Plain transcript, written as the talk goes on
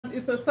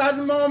It's a sad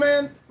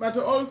moment, but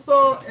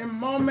also a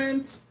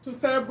moment to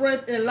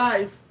celebrate a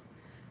life.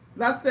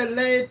 That's the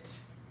late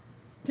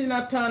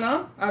Tina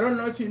Turner. I don't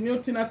know if you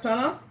knew Tina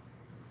Turner,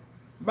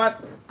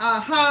 but I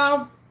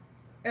have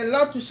a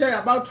lot to share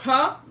about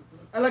her,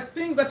 like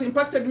things that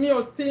impacted me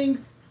or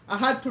things I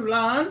had to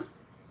learn,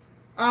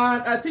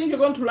 and I think you're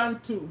going to learn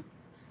too.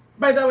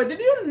 By the way, did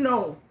you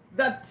know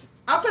that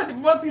after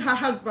divorcing her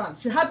husband,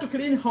 she had to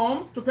clean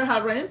homes to pay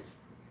her rent?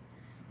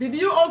 Did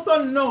you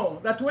also know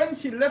that when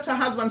she left her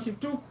husband, she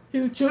took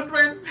his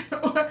children,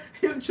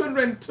 his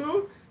children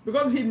too,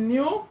 because she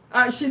knew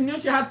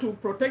she had to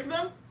protect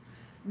them?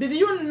 Did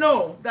you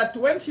know that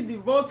when she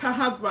divorced her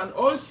husband,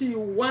 all she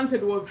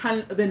wanted was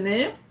the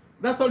name?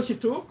 That's all she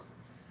took.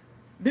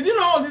 Did you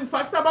know all these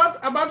facts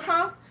about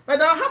her?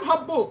 But I have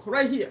her book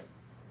right here,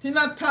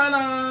 Tina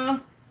Turner,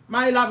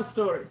 My Love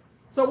Story.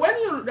 So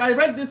when I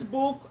read this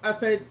book, I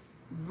said,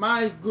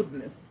 my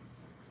goodness,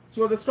 she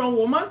was a strong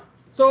woman.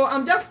 So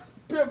I'm just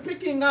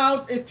picking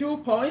out a few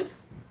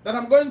points that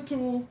I'm going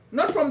to,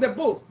 not from the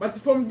book, but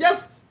from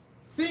just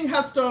seeing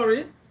her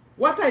story,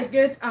 what I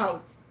get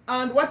out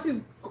and what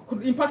it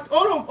could impact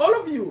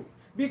all of you.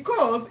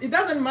 Because it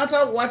doesn't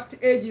matter what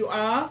age you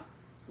are,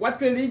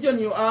 what religion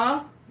you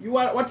are,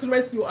 what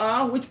race you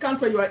are, which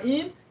country you are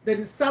in,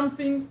 there is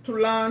something to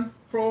learn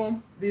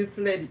from this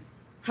lady,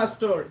 her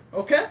story,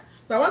 okay?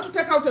 So I want to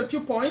take out a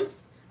few points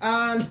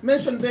and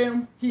mention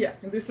them here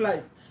in this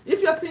live.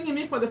 If you're seeing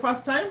me for the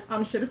first time,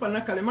 I'm Sherifa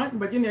Nakalema in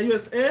Virginia,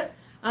 USA.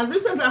 And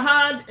recently I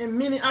had a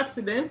mini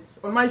accident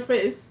on my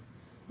face.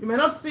 You may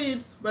not see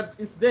it, but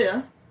it's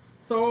there.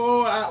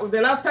 So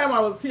the last time I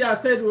was here, I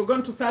said we were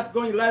going to start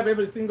going live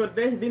every single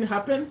day. It didn't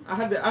happen. I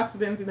had the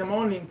accident in the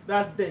morning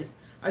that day.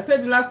 I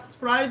said last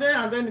Friday,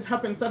 and then it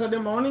happened Saturday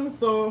morning.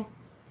 So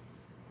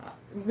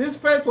this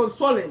face was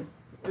swollen.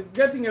 It's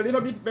getting a little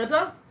bit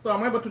better, so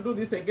I'm able to do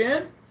this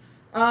again.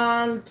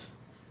 And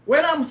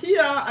when I'm here,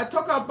 I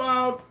talk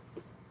about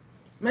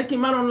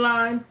making money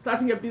online,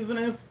 starting a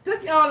business,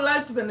 taking our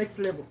life to the next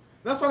level.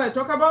 That's what I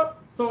talk about.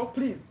 So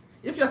please,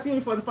 if you're seeing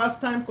me for the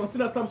first time,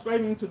 consider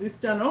subscribing to this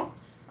channel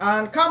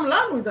and come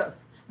learn with us.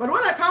 But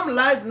when I come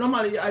live,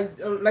 normally I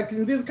like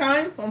in these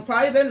kinds on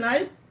Friday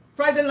night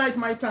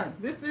my time.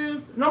 This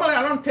is normally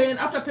around 10,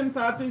 after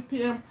 10:30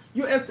 p.m.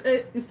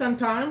 USA Eastern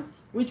Time,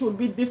 which would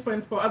be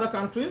different for other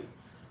countries.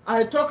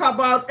 I talk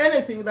about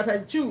anything that I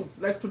choose.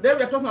 Like today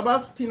we are talking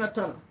about Tina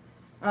Turner.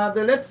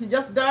 The late, she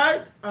just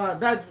died,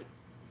 that's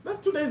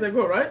 2 days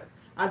ago, right?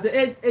 At the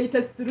age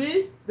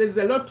 83, there's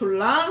a lot to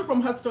learn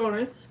from her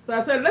story. So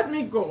I said, let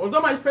me go.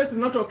 Although my face is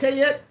not okay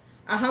yet,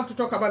 I have to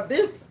talk about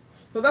this.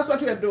 So that's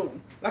what we are doing.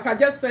 Like I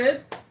just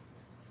said,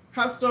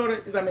 her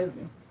story is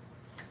amazing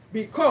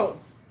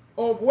because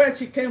of where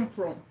she came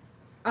from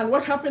and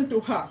what happened to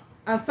her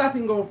and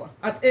starting over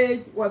at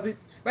age, was it?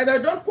 But I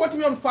don't quote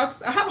me on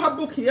facts. I have her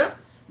book here,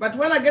 but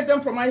when I get them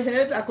from my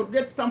head, I could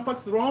get some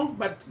facts wrong.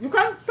 But you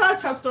can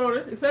search her story.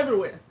 It's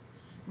everywhere.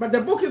 But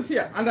the book is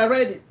here, and I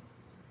read it.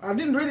 I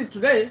didn't read it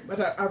today, but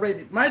I read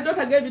it. My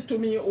daughter gave it to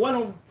me one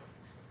of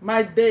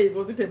my days.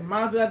 Was it a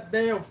Mother's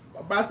Day or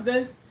a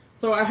birthday?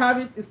 So I have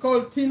it. It's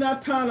called Tina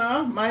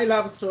Turner, My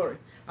Love Story.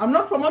 I'm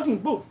not promoting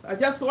books. I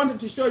just wanted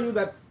to show you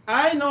that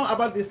I know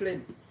about this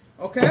lady,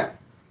 okay?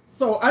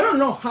 So I don't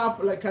know her,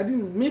 like I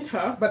didn't meet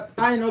her, but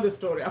I know the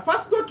story. I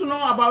first got to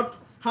know about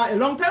her a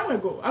long time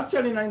ago,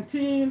 actually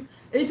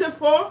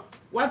 1984.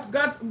 What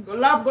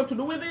love got to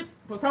do with it?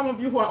 For some of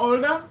you who are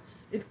older,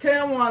 it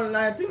came on,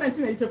 I think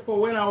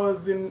 1984 when I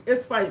was in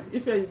S5.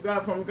 If you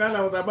got from Ghana,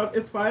 I was about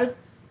S5.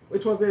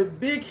 It was a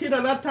big hit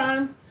at that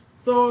time.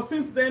 So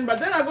since then, but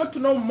then I got to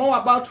know more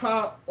about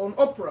her on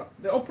Oprah,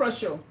 the Oprah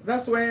show.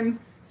 That's when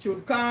she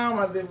would come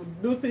and they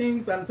would do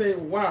things and say,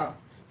 wow.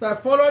 So I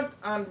followed,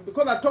 and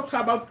because I talked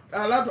about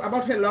her a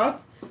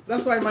lot,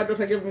 that's why my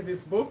daughter gave me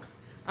this book.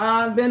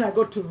 And then I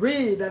got to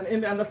read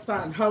and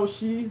understand how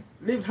she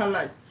lived her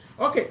life.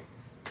 Okay.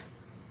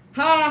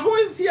 Who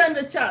is here in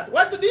the chat?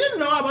 What do you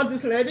know about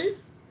this lady?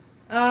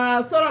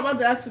 Sorry about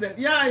the accident.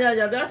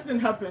 Yeah, the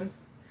accident happened.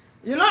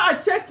 You know, I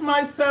checked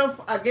myself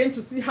again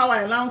to see how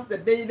I announced the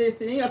day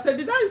thing. I said,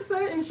 did I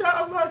say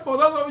inshallah for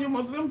those of you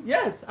Muslims?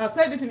 Yes, I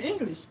said it in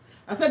English.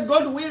 I said,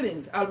 God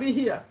willing, I'll be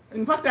here.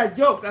 In fact, I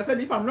joked. I said,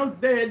 if I'm not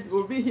dead,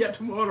 we'll be here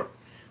tomorrow.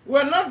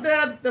 We're not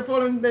there the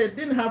following day. It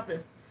didn't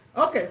happen.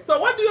 Okay, so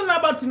what do you know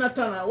about Tina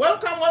Turner?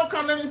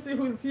 Welcome. Let me see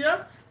who is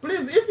here.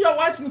 Please, if you're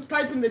watching,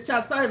 type in the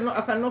chat so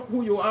I can know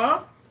who you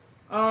are.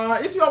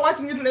 If you're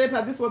watching it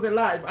later, this was a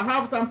live. I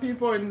have some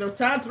people in the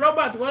chat.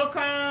 Robert,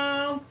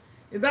 welcome.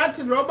 Is that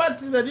Robert,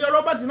 the real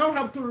Robert? You don't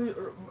have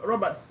two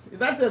Roberts. Is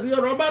that the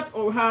real Robert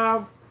or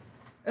have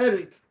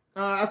Eric?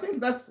 I think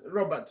that's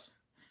Robert.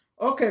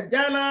 Okay,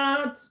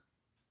 Janet.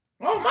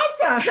 Oh,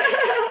 Massa.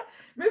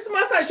 Miss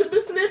Massa, I should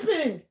be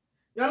sleeping.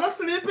 You're not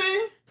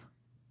sleeping?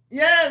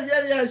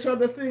 Yeah, sure,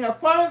 the singer.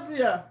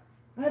 Fazia.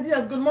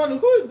 Ideas, good morning.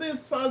 Who is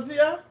this,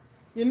 Fazia?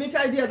 Unique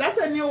idea. That's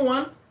a new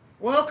one.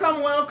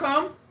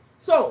 Welcome.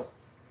 So,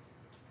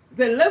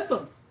 the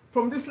lessons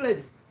from this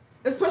lady,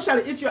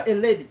 especially if you're a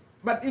lady,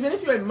 but even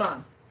if you're a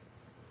man,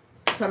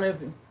 it's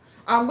amazing.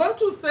 I'm going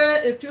to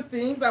say a few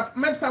things. I've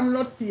made some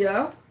notes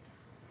here.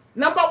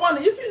 Number one,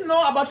 if you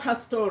know about her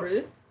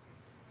story,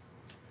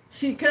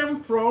 she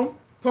came from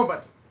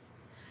poverty.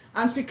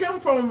 And she came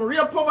from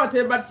real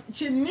poverty, but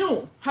she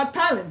knew her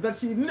talent that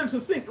she needed to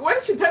sing. When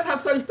she tells her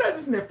story, she tells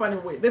this in a funny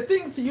way. The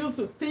things she used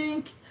to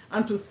think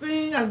and to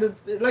sing, and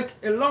like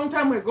a long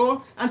time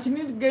ago, and she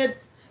didn't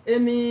get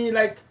any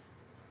like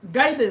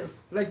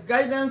guidance like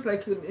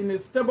in a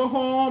stable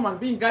home and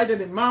being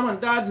guided in mom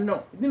and dad.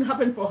 No, it didn't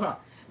happen for her.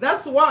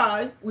 That's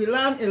why we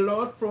learn a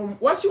lot from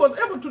what she was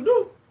able to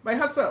do by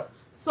herself.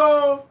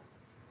 So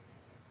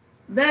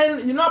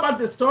then you know about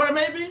the story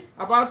maybe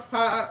about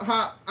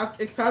her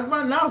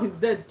ex-husband. Now he's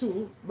dead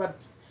too, but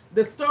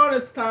the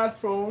story starts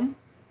from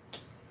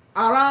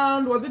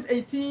around, was it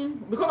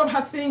 18? Because of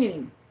her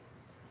singing.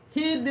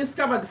 He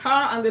discovered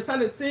her and they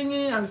started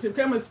singing and she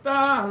became a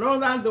star and all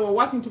that. They were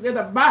working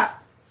together. But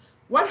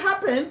what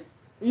happened,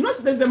 you know,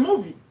 there's a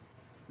movie.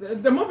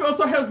 The movie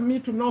also helped me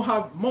to know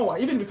her more,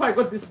 even before I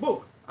got this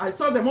book. I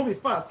saw the movie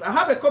first. I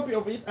have a copy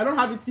of it. I don't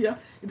have it here.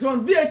 It's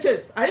on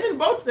VHS. I even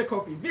bought the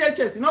copy.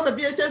 VHS. You know the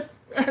VHS?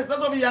 Those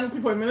of you young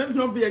people, may not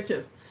know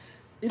VHS.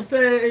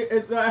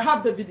 I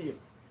have the video.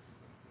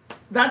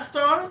 That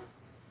story,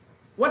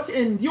 what she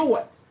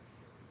endured.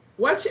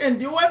 What she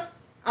endured,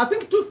 I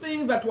think two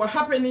things that were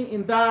happening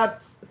in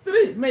that,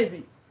 three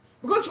maybe.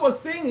 Because she was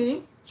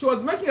singing, she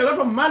was making a lot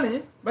of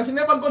money, but she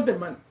never got the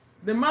money.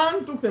 The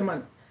man took the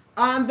money.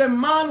 And the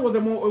man was a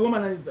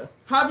womanizer,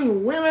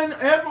 having women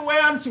everywhere,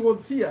 and she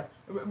was here.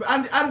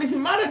 And he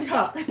married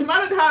her. He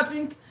married her, I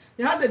think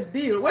he had a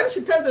deal. When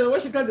she tells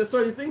the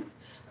story,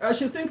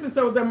 she thinks it's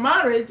the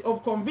marriage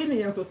of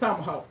convenience or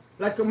somehow.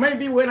 Like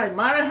maybe when I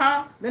marry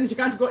her, then she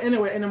can't go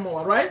anywhere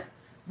anymore, right?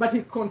 But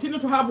he continued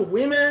to have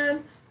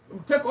women,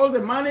 take all the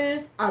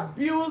money,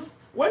 abuse.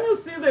 When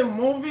you see the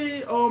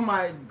movie, oh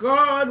my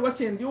God, what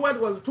she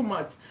endured was too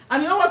much.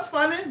 And you know what's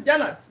funny?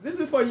 Janet, this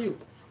is for you.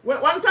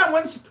 One time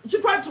when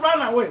she tried to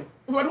run away,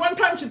 but one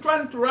time she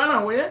tried to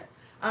run away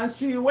and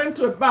she went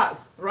to a bus,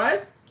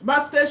 right?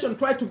 Bus station,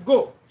 tried to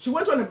go. She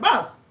went on a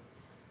bus.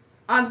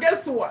 And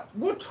guess what?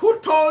 Who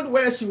told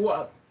where she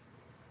was?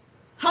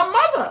 Her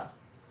mother.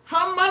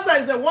 Her mother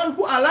is the one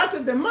who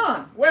alerted the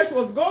man where she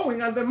was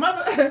going. And the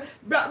mother,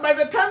 by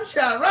the time she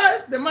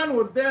arrived, the man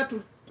was there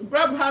to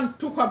grab her and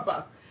took her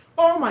back.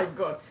 Oh my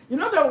God. You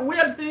know the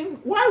weird thing?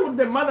 Why would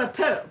the mother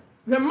tell?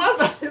 The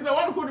mother is the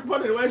one who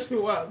reported where she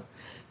was.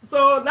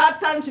 So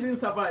that time she didn't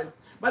survive.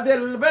 But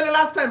the very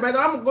last time, by the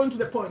way, I'm going to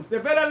the points. The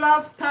very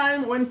last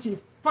time when she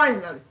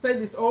finally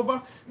said it's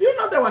over, do you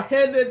know they were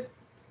headed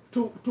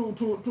they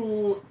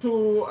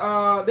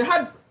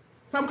had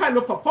some kind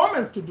of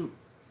performance to do.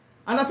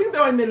 And I think they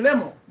were in a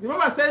limo.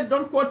 Remember I said,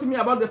 don't quote me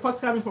about the facts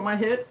coming from my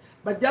head,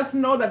 but just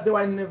know that they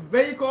were in a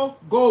vehicle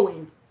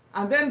going.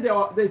 And then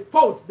they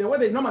fought the way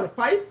they normally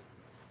fight.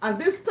 And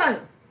this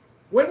time,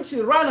 when she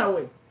ran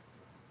away,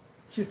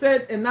 she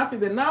said enough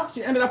is enough.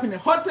 She ended up in a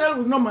hotel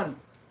with no money.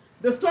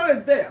 The story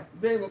is there.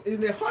 They were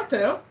in the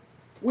hotel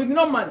with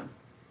no money.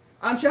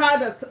 And she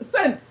had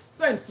cents.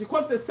 She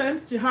quotes the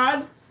cents she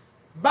had.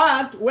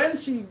 But when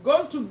she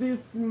goes to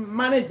this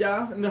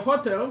manager in the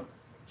hotel,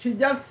 she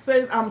just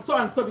said, I'm so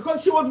and so,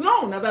 because she was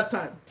known at that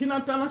time.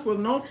 Tina Turner, she was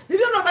known. Did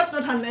you know that's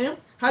not her name?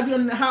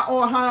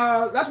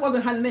 That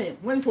wasn't her name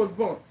when she was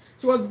born.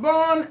 She was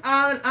born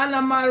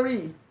Anna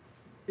Mae.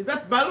 Is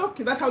that Bullock?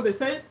 Is that how they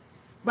say it?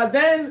 But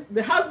then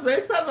the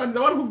ex-husband,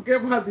 the one who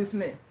gave her this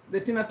name, the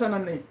Tina Turner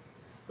name,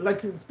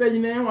 like the stage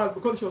name was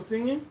because she was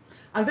singing,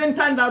 and then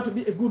turned out to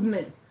be a good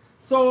name.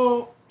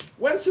 So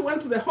when she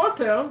went to the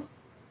hotel,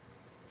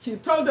 she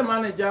told the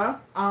manager,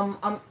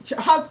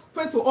 her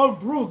face was all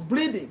bruised,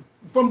 bleeding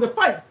from the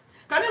fight.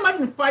 Can you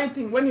imagine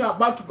fighting when you're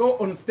about to go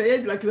on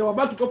stage, like they were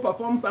about to go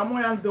perform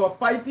somewhere and they were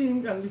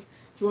fighting and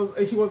she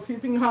was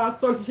hitting her.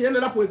 So she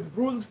ended up with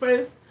bruised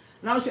face.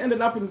 Now she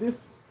ended up in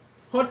this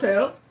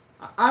hotel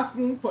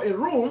asking for a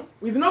room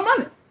with no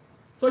money.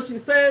 So she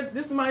said,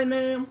 this is my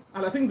name.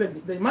 And I think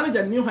the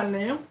manager knew her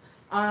name.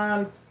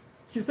 And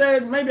she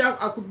said, maybe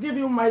I could give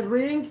you my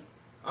ring.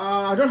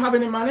 I don't have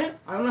any money.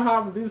 I only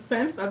have these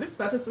cents, at least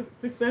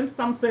 36 cents,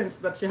 some cents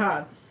that she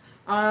had.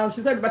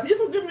 She said, but if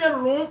you give me a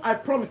room, I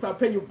promise I'll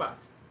pay you back.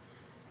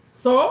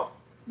 So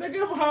they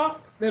gave her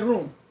the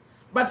room.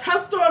 But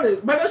her story,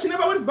 but she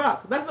never went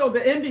back. That's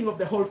the ending of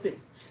the whole thing.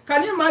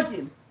 Can you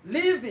imagine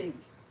living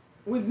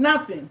with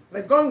nothing,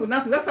 like going with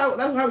nothing? That's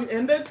how it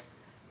ended.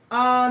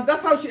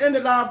 That's how she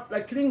ended up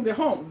like cleaning the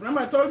homes.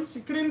 Remember I told you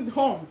she cleaned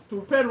homes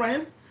to pay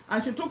rent,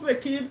 and she took the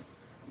kids,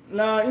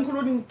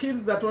 including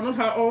kids that were not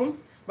her own.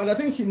 But I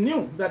think she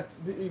knew that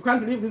you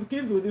can't leave these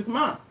kids with this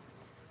man.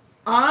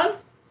 And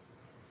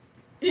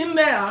in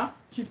there,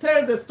 she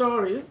tells the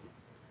story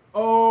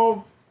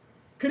of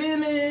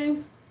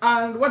cleaning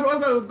and what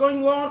was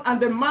going on,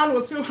 and the man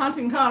was still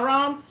hunting her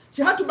around.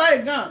 She had to buy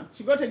a gun.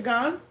 She got a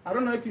gun. I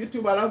don't know if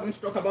YouTube allows me to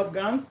talk about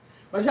guns,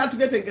 but she had to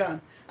get a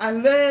gun.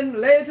 And then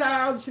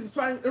later, she's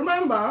trying.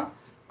 Remember,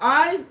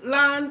 I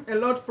learned a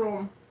lot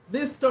from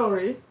this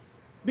story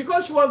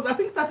because she was, I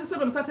think,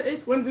 37,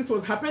 38 when this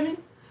was happening.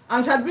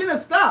 And she had been a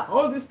star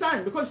all this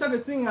time because she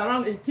started singing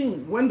around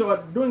 18 when they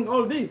were doing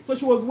all this. So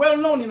she was well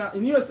known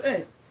in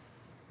USA.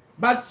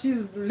 But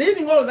she's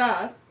leaving all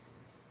that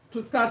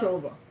to start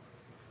over.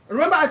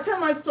 Remember, I tell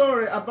my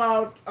story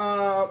about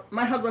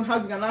my husband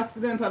having an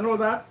accident and all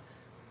that.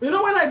 You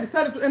know, when I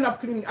decided to end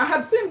up cleaning, I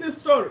had seen this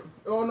story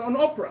on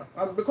Oprah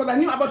because I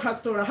knew about her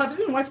story. I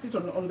hadn't watched it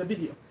on the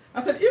video.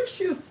 I said, if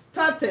she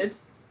started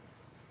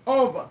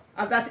over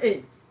at that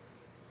age,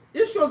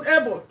 if she was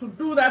able to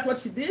do that, what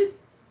she did,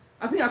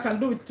 I think I can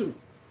do it too.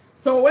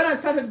 So when I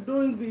started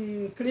doing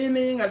the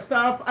cleaning and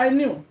stuff, I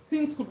knew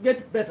things could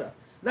get better.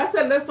 That's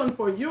a lesson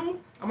for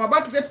you. I'm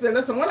about to get to the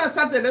lesson. When I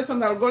start the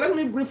lesson, I'll go, let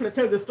me briefly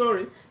tell the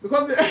story.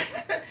 Because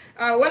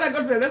when I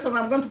go to the lesson,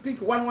 I'm going to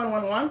pick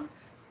 1111.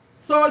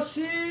 So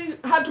she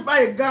had to buy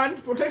a gun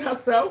to protect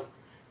herself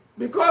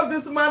because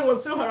this man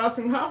was still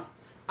harassing her.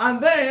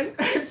 And then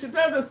she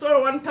tells the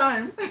story one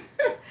time.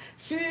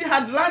 She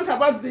had learned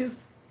about this.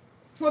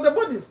 She was a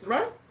Buddhist,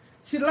 right?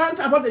 She learned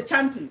about the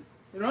chanting.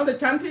 You know, the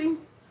chanting?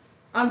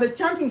 And the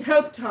chanting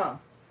helped her.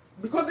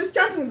 Because this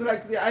chanting is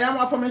like the I am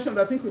affirmation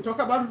that I think we talk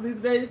about these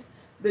days.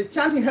 The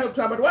chanting helped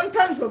her. But one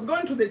time she was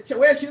going to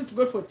where she used to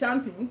go for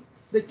chanting.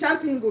 The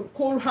chanting would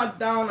cool her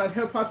down and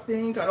help her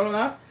think and all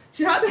that.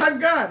 She had her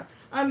gun.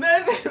 And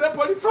then the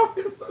police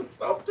officer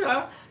stopped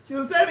her. She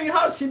was telling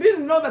how she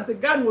didn't know that the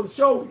gun was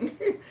showing.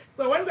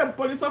 So when the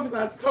police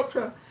officer stopped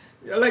her,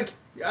 like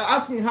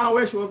asking her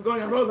where she was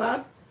going and all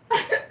that,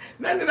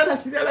 then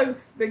she realized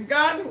the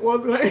gun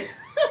was like,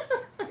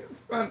 it's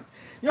fun.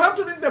 You have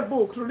to read the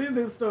book to read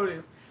these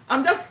stories.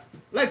 I'm just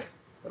like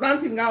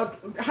ranting out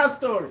her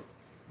story.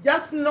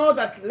 Just know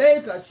that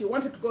later she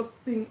wanted to go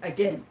sing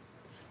again.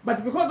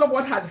 But because of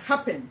what had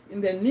happened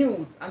in the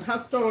news and her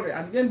story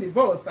and getting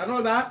divorced and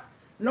all that,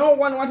 no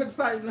one wanted to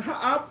sign her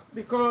up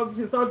because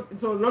she thought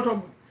it was a lot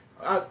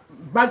of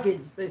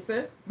baggage, they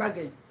say,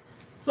 baggage.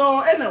 So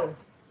anyway,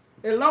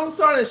 a long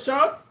story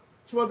short,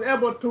 she was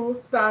able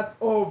to start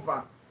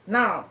over.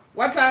 Now,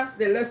 what are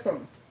the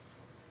lessons?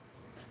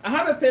 I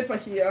have a paper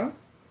here.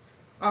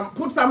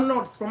 Put some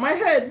notes from my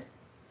head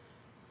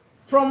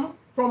from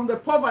the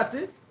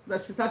poverty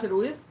that she started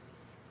with.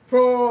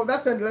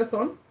 That's a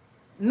lesson.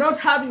 Not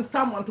having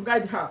someone to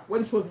guide her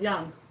when she was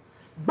young.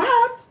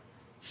 But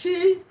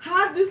she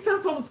had this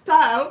sense of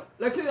style,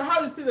 like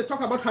how you see they talk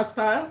about her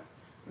style.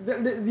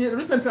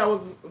 Recently,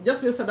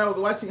 yesterday I was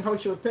watching how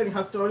she was telling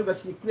her story that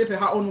she created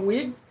her own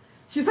wigs.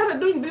 She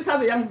started doing this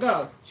as a young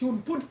girl. She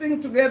would put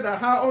things together,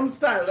 her own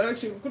style. Like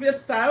she would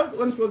create styles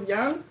when she was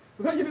young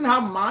because she didn't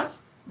have much,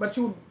 but she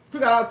would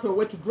figure out a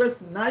way to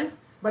dress nice,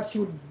 but she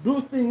would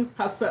do things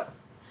herself.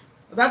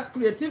 That's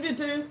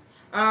creativity.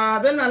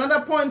 Then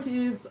another point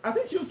is, I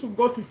think she used to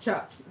go to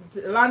church,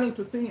 learning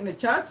to sing in a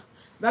church.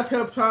 That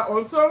helped her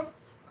also.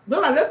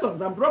 Those are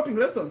lessons. I'm dropping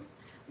lessons.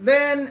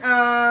 Then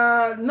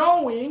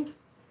knowing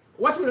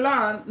what we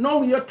learn,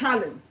 knowing your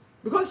talent.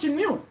 Because she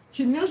knew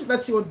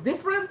that she was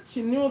different.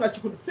 She knew that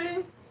she could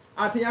sing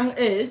at a young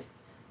age.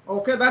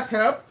 Okay, that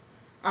helped.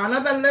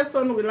 Another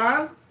lesson we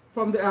learned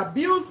from the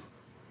abuse.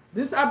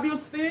 This abuse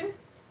thing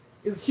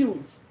is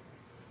huge.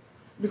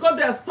 Because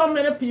there are so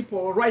many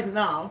people right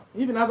now,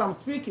 even as I'm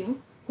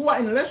speaking, who are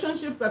in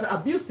relationships that are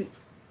abusive,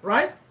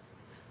 right?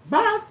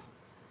 But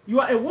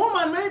you are a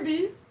woman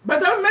maybe,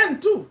 but there are men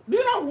too. Do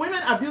you know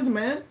women abuse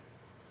men?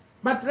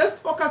 But let's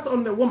focus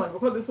on the woman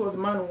because this was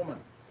man and woman.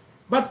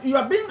 But you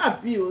are being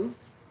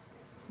abused,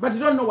 but you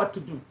don't know what to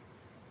do.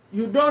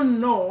 You don't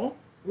know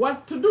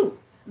what to do.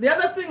 The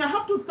other thing, I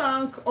have to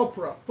thank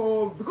Oprah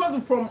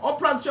because from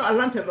Oprah's show I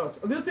learned a lot.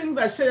 The things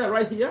I share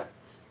right here,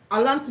 I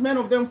learned many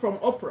of them from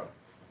Oprah.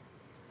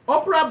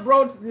 Oprah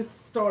brought this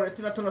story,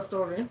 Tina Turner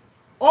story.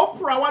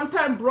 Oprah one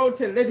time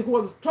brought a lady who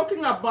was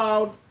talking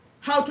about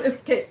how to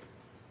escape.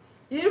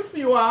 If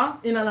you are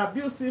in an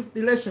abusive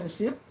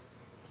relationship,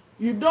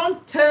 you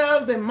don't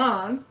tell the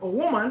man or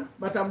woman,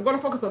 but I'm going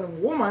to focus on the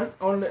woman,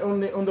 on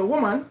the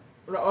woman,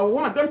 or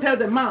woman, don't tell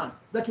the man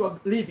that you are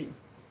leaving.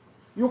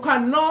 You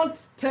cannot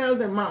tell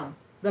the man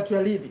that you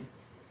are leaving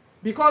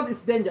because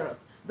it's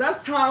dangerous.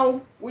 That's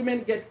how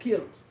women get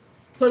killed.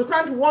 So you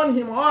can't warn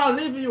him, oh, I'll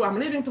leave you, I'm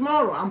leaving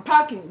tomorrow, I'm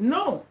packing.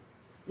 No.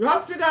 You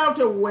have to figure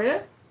out a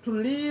way to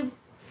leave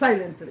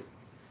silently.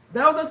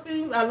 The other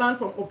thing I learned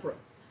from Oprah.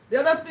 The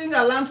other thing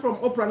I learned from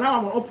Oprah, now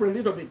I'm on Oprah a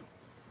little bit.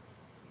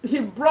 She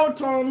brought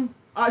on,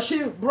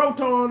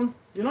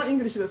 you know,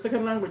 English is a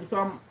second language,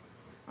 so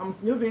I'm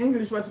using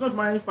English, but it's not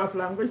my first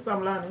language, so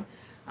I'm learning.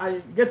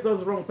 I get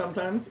those wrong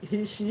sometimes,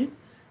 he, she.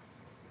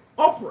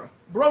 Oprah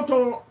brought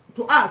on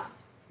to us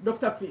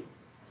Dr. Phil.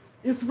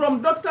 It's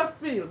from Dr.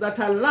 Phil that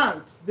I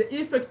learned the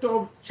effect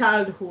of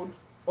childhood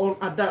on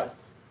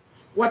adults.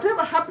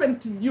 Whatever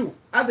happened to you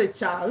as a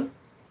child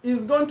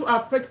is going to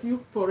affect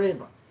you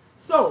forever.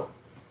 So,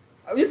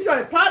 if you're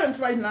a parent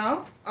right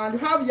now and you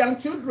have young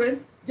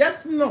children,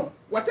 just know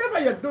whatever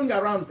you're doing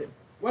around them,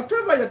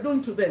 whatever you're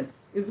doing to them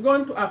is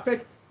going to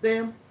affect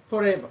them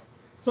forever.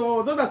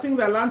 So those are things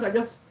I learned. I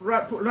just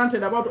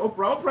ranted about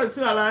Oprah. Oprah is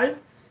still alive.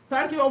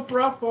 Thank you,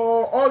 Oprah,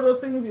 for all those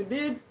things you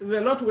did.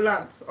 There's a lot we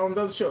learned on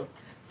those shows.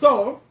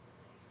 So,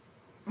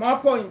 more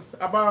points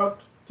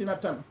about Tina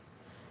Turner.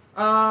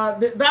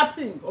 That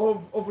thing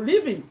of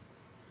leaving.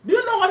 Do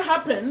you know what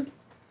happened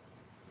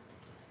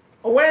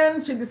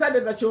when she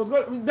decided that she was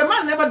going? The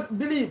man never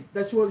believed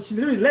that she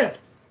really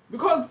left,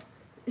 because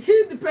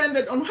he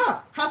depended on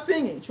her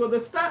singing. She was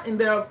a star in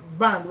their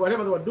band,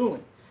 whatever they were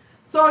doing.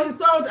 So he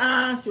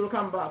thought, she will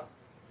come back.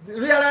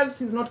 Realized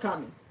she's not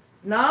coming.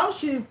 Now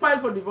she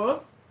filed for divorce,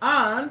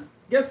 and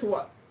guess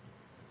what?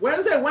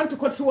 When they went to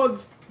court, he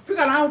was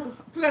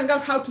figuring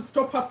out how to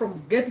stop her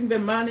from getting the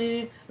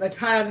money, like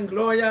hiring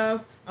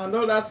lawyers and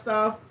all that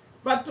stuff.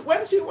 But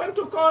when she went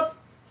to court,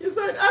 he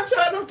said, actually,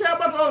 I don't care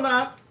about all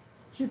that.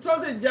 She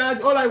told the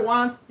judge, all I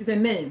want is a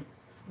name.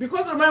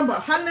 Because remember,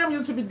 her name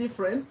used to be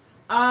different,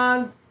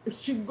 and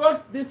she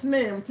got this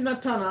name, Tina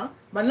Turner,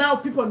 but now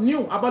people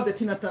knew about the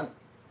Tina Turner.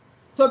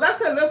 So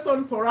that's a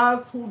lesson for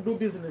us who do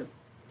business.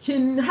 She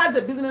had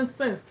the business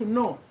sense to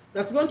know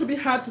that's going to be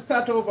hard to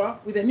start over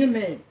with a new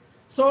name.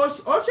 So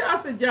all she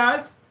asked the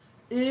judge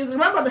is,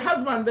 remember the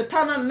husband, the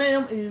Turner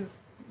name is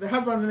the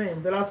husband's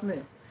name, the last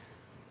name.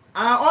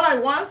 All I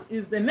want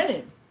is the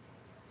name.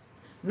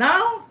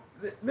 Now,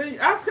 they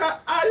ask her,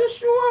 are you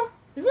sure?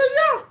 He said,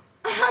 yeah,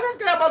 I don't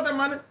care about the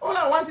money. All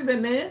I want is the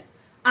name.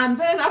 And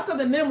then after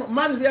the name,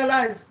 man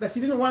realized that she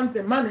didn't want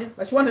the money,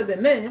 but she wanted the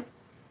name.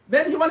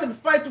 Then he wanted to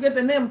fight to get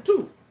the name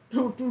too,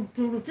 to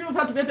refuse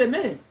her to get the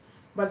name.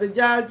 But the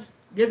judge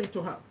gave it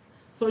to her.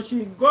 So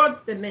she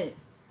got the name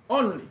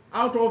only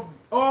out of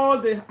all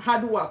the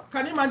hard work.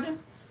 Can you imagine?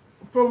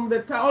 From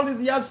all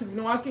these years she's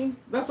been working,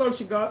 that's all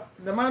she got.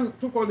 The man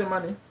took all the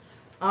money.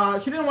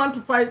 She didn't want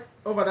to fight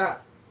over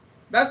that.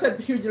 That's a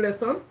huge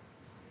lesson,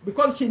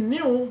 because she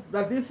knew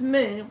that this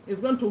name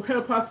is going to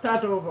help her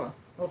start over.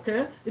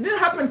 Okay? It didn't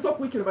happen so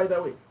quickly, by the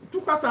way. It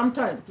took her some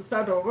time to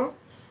start over.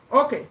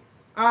 Okay.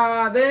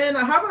 Then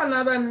I have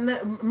another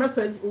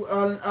message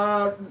on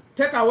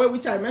takeaway,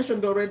 which I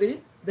mentioned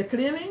already. The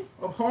cleaning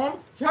of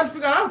homes. She had to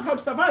figure out how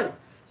to survive.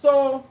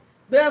 So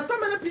there are so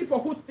many people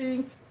who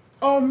think,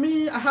 oh,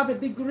 me, I have a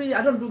degree,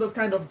 I don't do those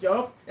kind of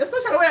jobs.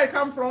 Especially where I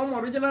come from,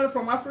 originally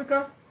from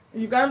Africa,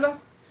 Uganda.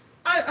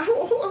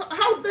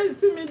 How they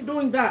see me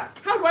doing that?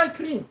 How do I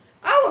clean?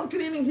 I was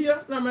cleaning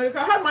here in America.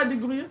 I had my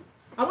degrees.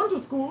 I went to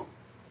school.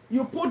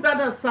 You put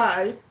that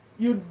aside.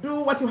 You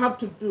do what you have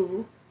to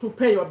do to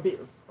pay your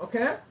bills,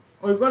 okay?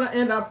 Or you're going to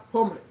end up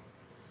homeless.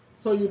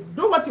 So you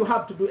do what you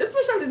have to do,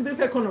 especially in this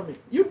economy.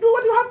 You do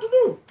what you have to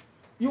do.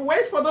 You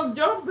wait for those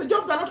jobs. The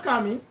jobs are not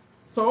coming.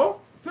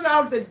 So figure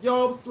out the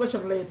job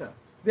situation later.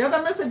 The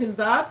other message in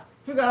that,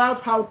 figure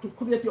out how to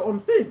create your own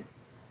thing.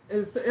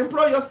 Is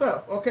employ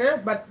yourself, okay?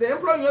 But the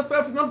employing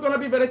yourself is not going to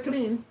be very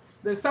clean.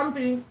 There's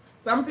something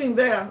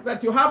there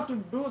that you have to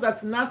do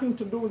that's nothing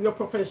to do with your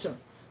profession.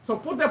 So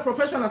put the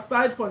profession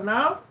aside for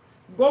now.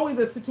 Go with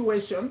the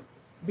situation,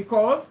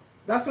 because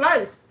that's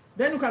life.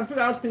 Then you can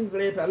figure out things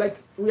later, like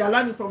we are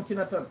learning from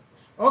Tina Turner.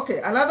 Okay,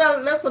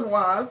 another lesson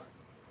was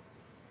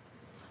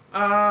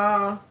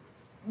having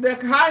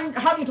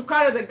to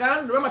carry the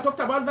gun. Remember I talked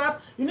about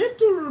that? You need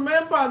to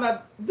remember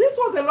that this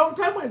was a long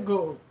time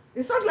ago.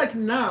 It's not like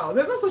now.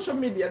 There's no social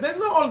media. There's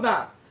no all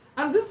that.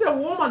 And this is a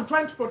woman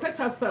trying to protect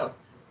herself.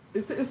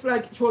 It's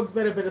like she was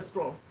very, very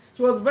strong.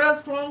 She was very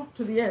strong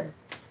to the end.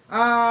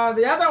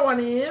 The other one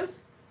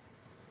is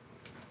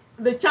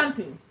the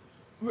chanting.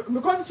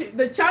 Because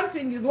the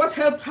chanting is what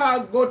helped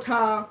her got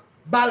her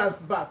balance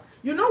back.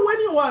 You know, when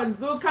you are in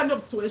those kind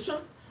of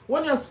situations,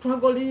 when you're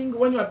struggling,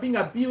 when you are being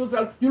abused,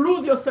 you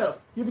lose yourself.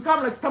 You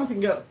become like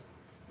something else.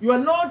 You are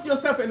not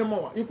yourself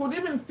anymore. You could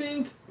even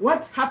think,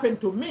 what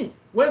happened to me?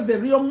 Where's the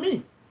real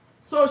me?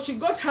 So she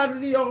got her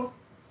real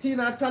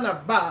Tina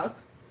Turner back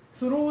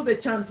through the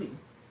chanting.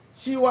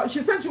 She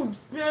said she would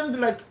spend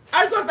like,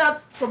 I got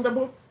that from the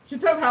book. She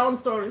tells her own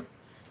story.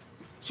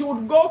 She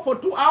would go for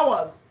 2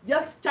 hours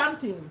just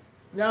chanting.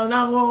 This noise,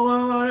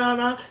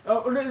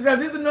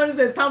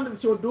 the sound that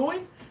she was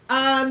doing.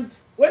 And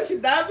when she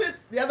does it,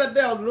 the other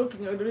day I was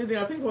reading,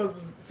 I think it was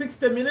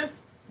 60 minutes.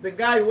 The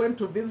guy went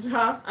to visit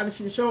her and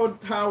she showed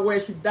her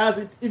where she does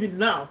it even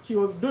now. She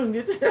was doing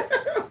it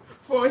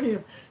for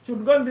him. She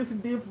would go in this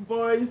deep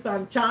voice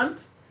and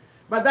chant.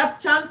 But that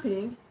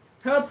chanting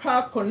helped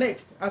her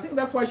connect. I think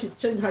that's why she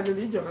changed her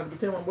religion and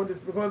became a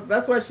Buddhist, because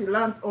that's why she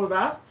learned all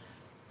that.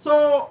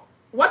 So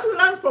what we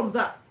learn from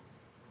that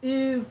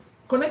is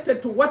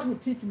connected to what we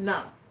teach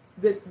now,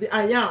 the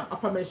I am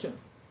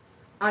affirmations.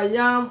 I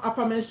am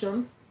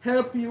affirmations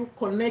help you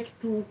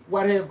connect to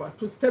whatever,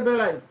 to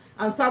stabilize.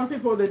 And some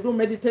people, they do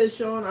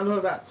meditation and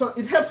all that. So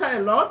it helped her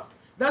a lot.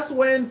 That's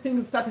when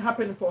things started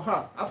happening for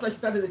her. After she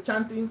started the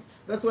chanting,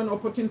 that's when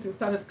opportunities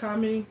started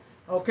coming,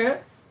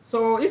 okay?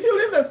 So if you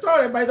read the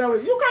story, by the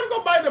way, you can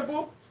go buy the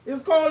book.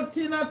 It's called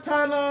Tina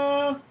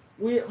Turner,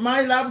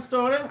 My Love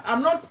Story.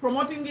 I'm not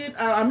promoting it.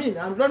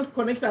 I'm not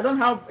connected. I don't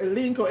have a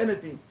link or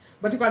anything.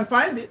 But you can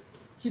find it.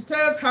 She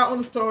tells her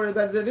own story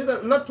that there is a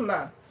lot to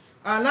learn.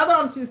 Another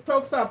one she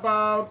talks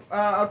about,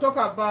 I'll talk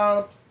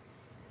about,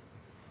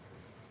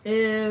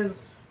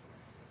 is,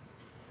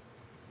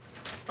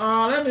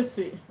 let me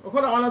see.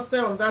 Because I want to stay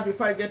on that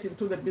before I get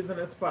into the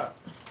business part.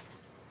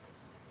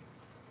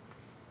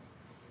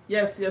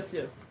 Yes, yes,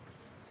 yes.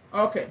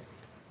 Okay.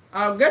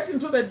 I'll get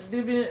into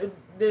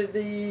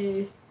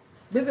the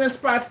business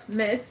part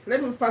next.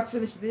 Let me first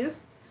finish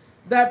this.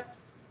 That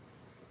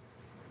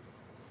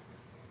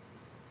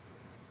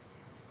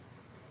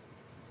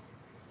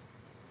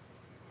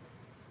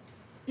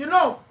you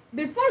know,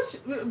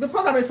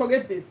 before that I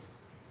forget this.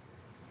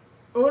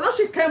 When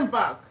she came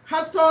back,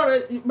 her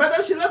story, by the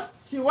time she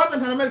left, she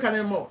wasn't an American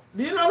anymore.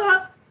 Do you know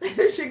that?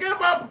 She gave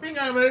up being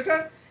an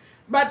American.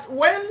 But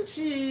when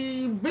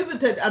she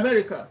visited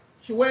America,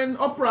 she went,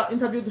 Oprah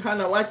interviewed her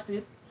and I watched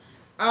it.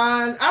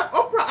 And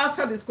Oprah asked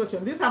her this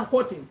question. This I'm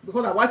quoting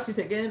because I watched it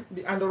again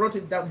and I wrote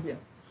it down here.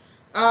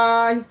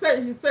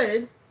 He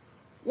said,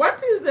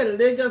 what is the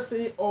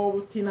legacy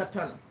of Tina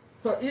Turner?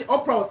 So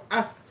Oprah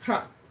asked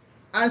her.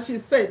 And she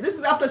said, this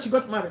is after she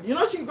got married. You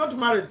know, she got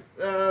married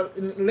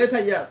in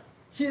later years.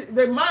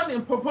 The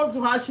man proposed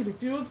to her, she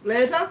refused.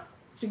 Later,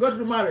 she got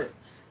remarried.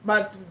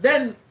 But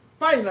then,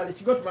 finally,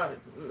 she got married,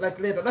 like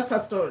later. That's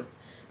her story.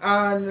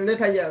 And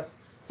later years.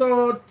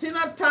 So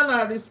Tina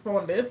Turner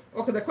responded,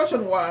 okay, the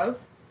question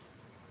was,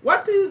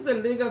 what is the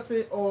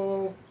legacy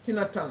of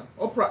Tina Turner?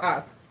 Oprah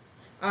asked.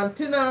 And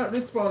Tina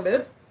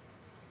responded,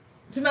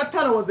 Tina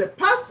Turner was a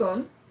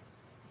person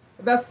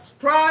that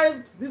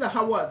strived, these are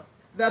her words,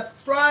 that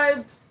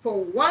strived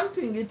for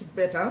wanting it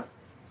better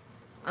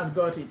and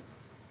got it.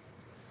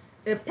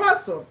 A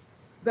person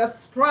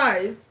that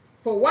strived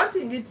for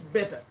wanting it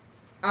better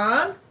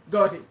and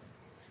got it.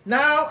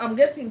 Now I'm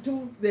getting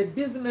to the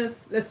business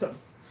lessons,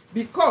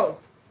 because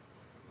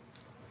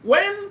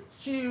when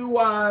she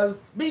was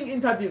being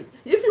interviewed,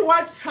 if you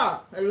watched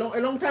her a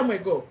long time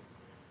ago,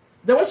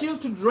 the way she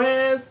used to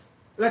dress,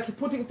 like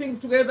putting things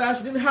together,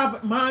 she didn't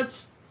have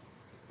much.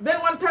 Then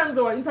one time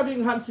they were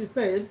interviewing her and she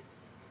said,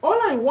 all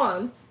I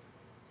want,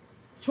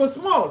 she was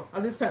small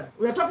at this time.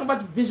 We are talking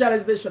about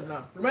visualization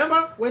now.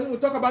 Remember when we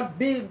talk about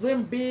big,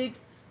 dream big,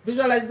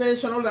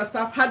 visualization, all that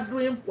stuff, her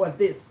dream was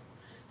this.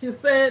 She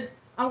said,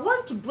 I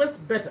want to dress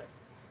better.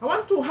 I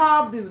want to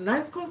have these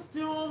nice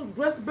costumes,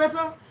 dress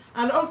better,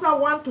 and also I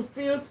want to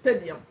fill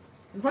stadiums.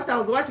 In fact, I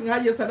was watching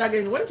her yesterday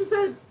again. When she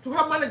said to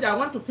her manager, I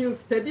want to fill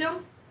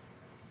stadiums,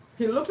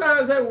 he looked at her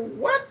and said,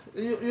 what?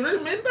 You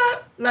really mean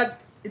that? Like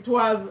it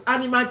was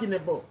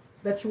unimaginable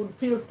that she would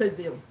fill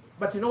stadiums.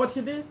 But you know what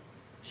she did?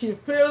 She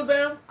filled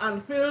them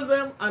and filled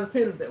them and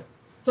filled them.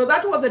 So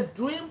that was the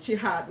dream she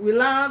had. We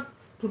learned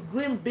to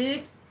dream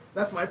big.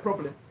 That's my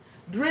problem.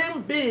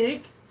 Dream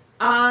big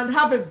and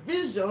have a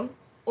vision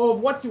of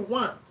what you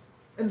want.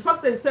 In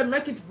fact, they said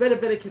make it very,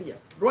 very clear.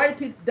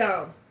 Write it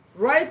down.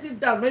 Write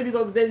it down. Maybe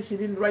those days she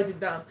didn't write it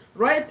down.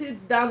 Write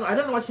it down. I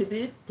don't know what she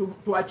did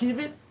to achieve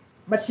it,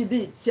 but she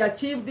did. She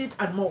achieved it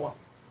and more.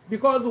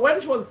 Because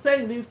when she was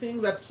saying these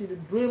things, that she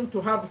dreamed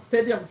to have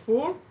stadiums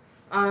full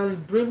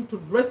and dreamed to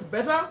dress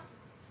better,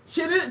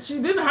 she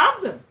didn't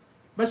have them,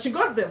 but she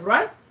got them,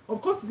 right?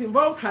 Of course, it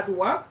involves hard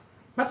work,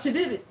 but she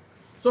did it.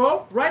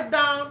 So write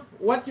down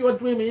what your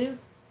dream is,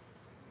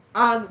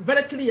 and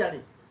very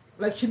clearly.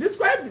 Like she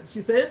described it.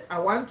 She said, I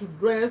want to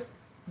dress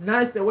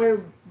nice the way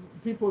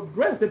people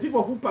dress, the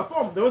people who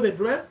perform, the way they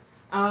dress.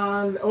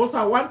 And also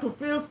I want to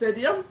fill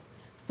stadiums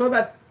so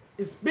that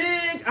it's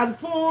big and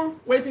full,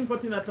 waiting for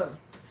Tina Turner.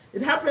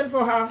 It happened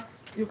for her.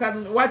 You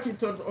can watch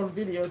it on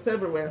videos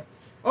everywhere.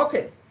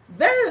 Okay.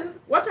 Then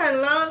what I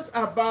learned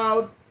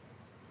about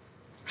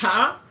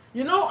her,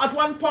 you know, at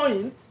one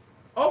point,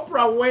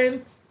 Oprah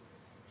went,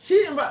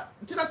 Tina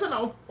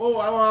Turner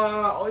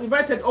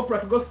invited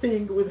Oprah to go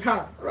sing with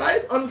her,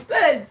 right, on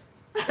stage.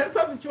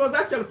 So she was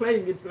actually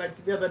playing it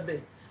like the other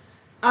day.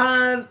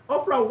 And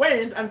Oprah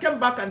went and came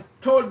back and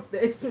told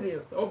the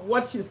experience of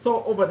what she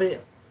saw over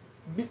there.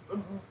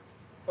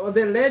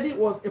 The lady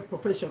was a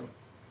professional.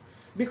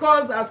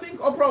 Because I think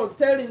Oprah was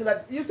telling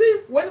that, you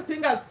see, when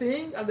singers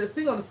sing and they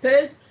sing on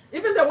stage,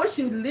 even the way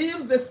she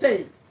leaves the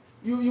stage,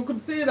 you could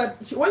see that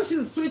when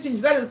she's switching,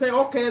 she doesn't say,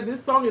 okay,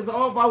 this song is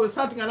over, we're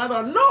starting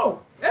another.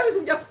 No,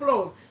 everything just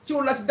flows. She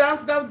will like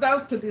dance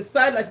to this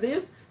side like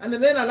this, and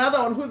then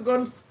another one who's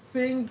going to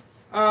sing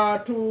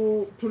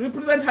to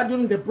represent her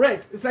during the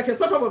break. It's like a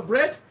sort of a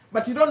break,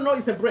 but you don't know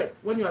it's a break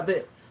when you are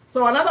there.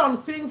 So another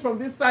one sings from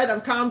this side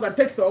and comes and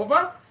takes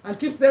over and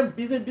keeps them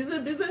busy.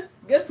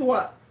 Guess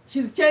what?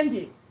 She's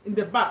changing in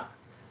the back.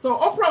 So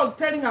Oprah was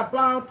telling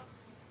about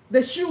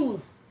the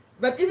shoes,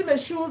 that even the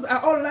shoes are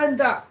all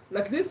lined up.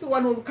 Like this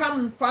one will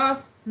come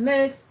first,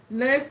 next.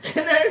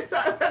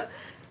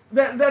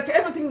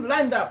 Everything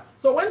lined up.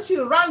 So when she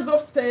runs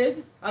off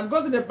stage and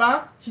goes in the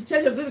back, she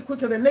changes really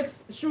quickly. The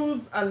next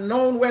shoes are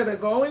known where they're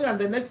going, and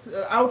the next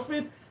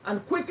outfit,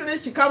 and quickly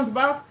she comes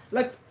back.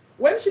 Like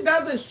when she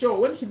does a show,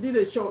 when she did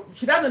a show,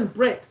 she doesn't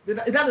break.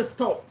 It doesn't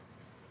stop.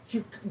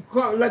 She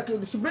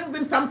brings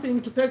in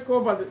something to take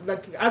over,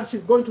 like as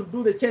she's going to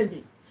do the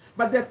changing.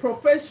 But the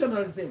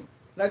professionalism,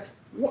 like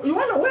you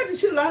wonder, where did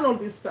she learn all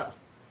this stuff?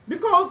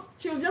 Because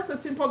she was just a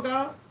simple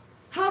girl.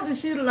 How did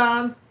she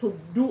learn to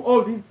do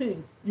all these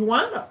things? You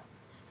wonder.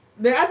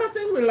 The other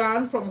thing we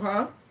learned from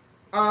her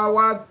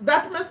was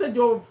that message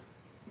of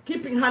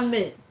keeping her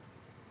name.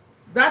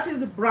 That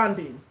is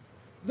branding.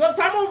 Though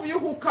some of you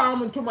who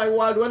come into my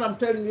world when I'm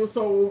telling you,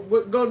 so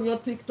go on your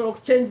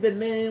TikTok, change the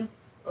name.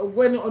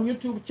 When on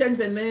YouTube, change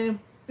the name.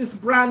 It's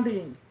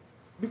branding.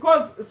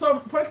 Because,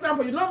 so for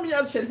example, you know me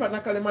as Sherifa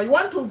Nakalema. You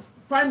want to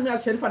find me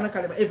as Sherifa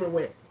Nakalema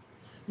everywhere.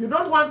 You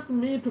don't want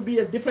me to be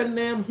a different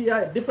name here,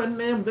 a different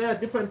name there,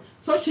 different.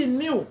 So she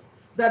knew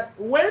that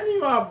when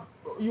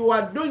you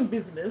are doing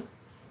business,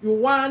 you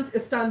want a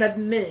standard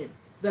name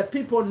that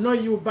people know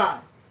you by.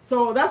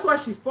 So that's why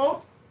she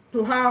fought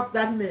to have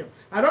that name.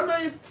 I don't know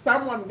if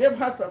someone gave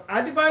her some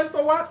advice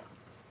or what.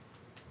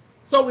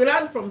 So we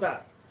learned from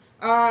that.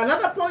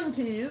 Another point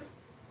is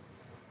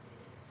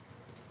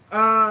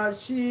let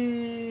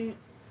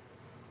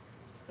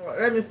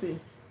me see.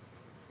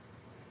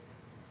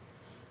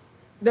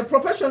 The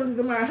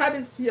professionalism, I had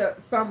it here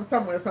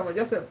somewhere,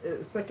 just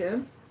a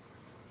second.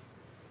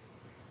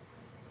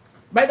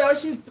 By the way,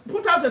 she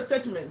put out a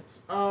statement.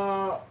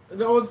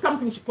 There was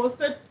something she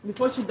posted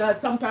before she died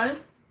sometime,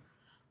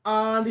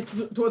 and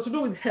it was to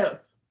do with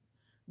health,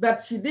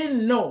 that she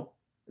didn't know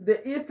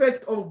the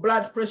effect of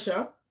blood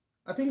pressure.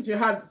 I think she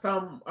had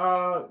some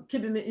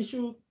kidney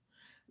issues,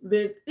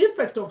 the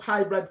effect of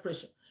high blood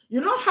pressure.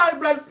 You know, high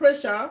blood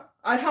pressure,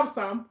 I have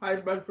some high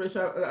blood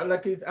pressure,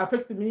 like it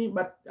affects me,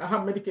 but I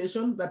have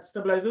medication that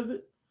stabilizes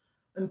it.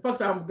 In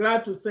fact, I'm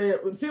glad to say,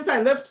 since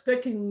I left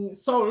taking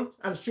salt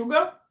and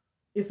sugar,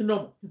 it's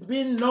normal. It's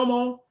been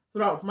normal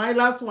throughout. My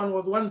last one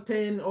was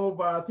 110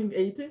 over, I think,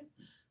 80.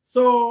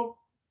 So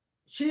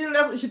she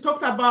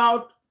talked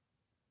about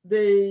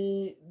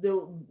the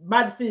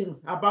bad things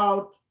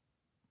about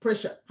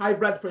pressure, high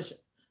blood pressure.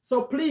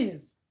 So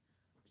please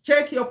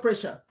check your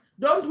pressure.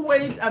 Don't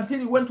wait until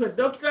you went to a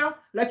doctor.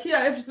 Like here,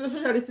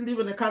 especially if you live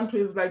in a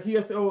country like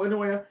USA or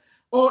anywhere,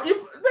 or if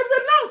there's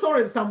a nurse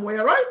or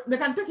somewhere, right? They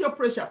can take your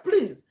pressure.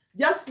 Please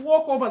just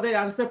walk over there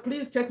and say,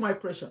 please check my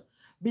pressure,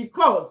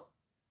 because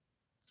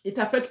it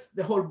affects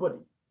the whole body.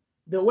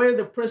 The way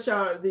the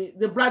pressure,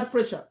 the blood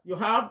pressure you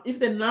have, if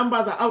the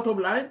numbers are out of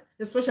line,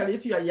 especially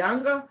if you are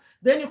younger,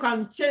 then you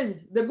can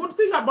change. The good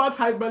thing about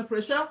high blood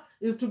pressure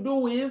is to do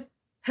with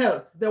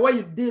health, the way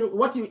you deal,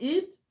 what you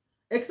eat,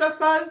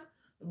 exercise,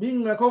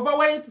 being like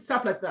overweight,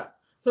 stuff like that.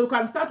 So you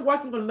can start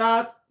working on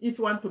that if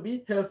you want to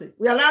be healthy.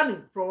 We are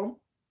learning from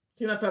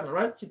Tina Turner,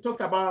 right? She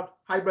talked about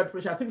high blood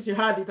pressure. I think she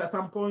had it at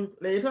some point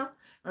later,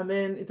 and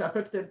then it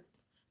affected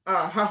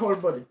her whole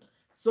body.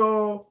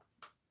 So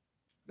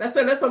that's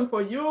a lesson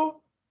for you.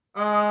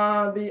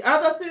 The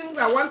other thing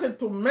I wanted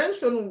to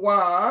mention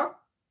was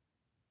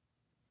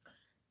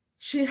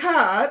she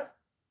had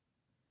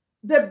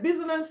the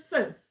business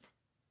sense.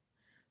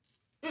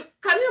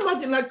 Can you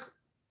imagine, like,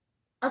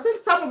 I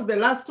think some of the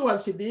last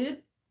tours she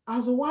did, I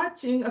was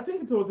watching, I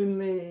think it was in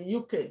the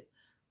UK,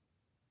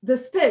 the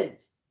stage.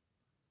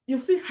 You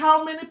see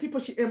how many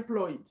people she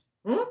employed.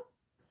 You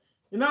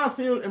know, I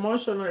feel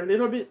emotional a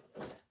little bit.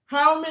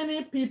 How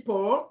many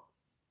people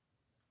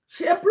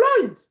she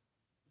employed.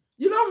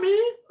 You know me,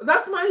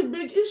 that's my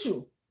big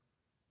issue.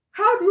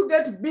 How do you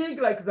get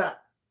big like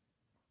that?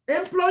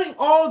 Employing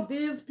all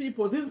these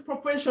people, these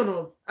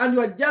professionals, and you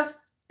are just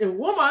a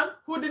woman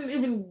who didn't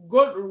even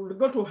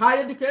go to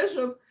higher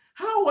education.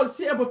 How was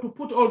she able to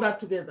put all that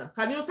together?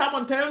 Can you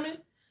someone tell me?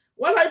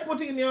 What are you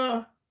putting in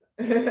your...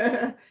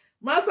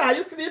 Master, are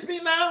you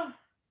sleeping now?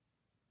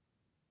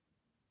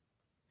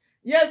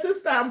 Yes,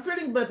 sister, I'm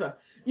feeling better.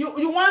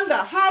 You wonder,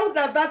 how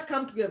did that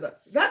come together?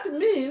 That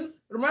means,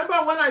 remember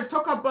when I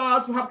talk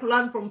about you have to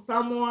learn from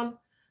someone,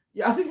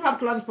 I think you have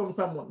to learn from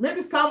someone.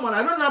 Maybe someone,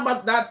 I don't know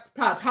about that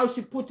part, how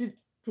she put it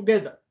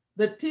together.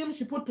 The team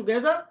she put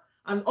together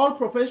and all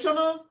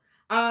professionals.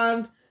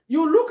 And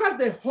you look at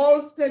the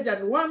whole stage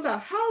and wonder,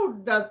 how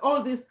does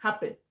all this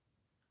happen?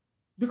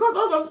 Because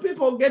all those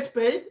people get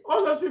paid,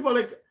 all those people,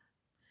 like,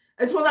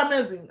 it was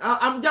amazing.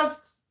 I'm just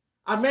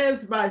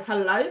amazed by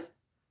her life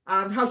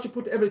and how she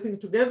put everything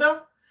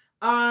together.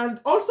 And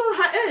also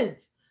her age.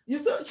 You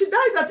saw she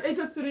died at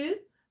 83,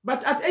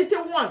 but at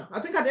 81, I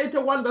think at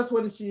 81, that's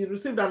when she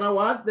received an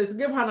award. They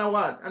gave her an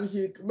award, and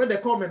she made a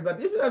comment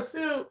that if they're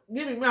still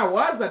giving me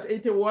awards at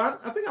 81,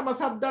 I think I must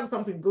have done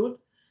something good.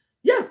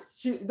 Yes,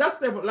 that's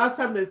the last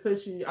time they say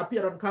she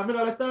appeared on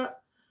camera like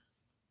that.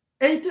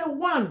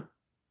 81.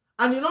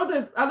 And you know,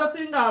 the other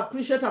thing I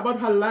appreciate about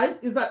her life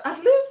is that at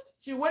least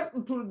she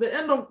went to the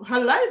end of her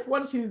life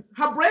when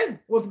her brain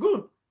was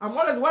good. I'm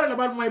always worried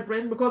about my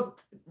brain because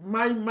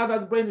my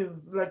mother's brain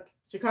is like,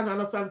 she can't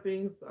understand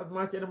things as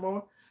much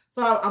anymore.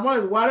 So I'm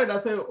always worried. I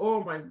say,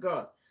 oh my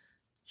God.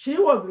 She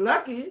was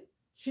lucky.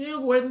 She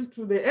went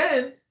to the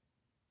end,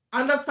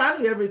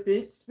 understanding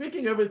everything,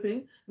 speaking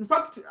everything. In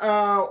fact,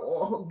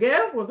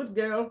 Gail, was it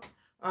Gail?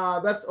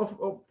 That's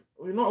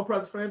you know,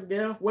 Oprah's friend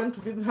Gail, went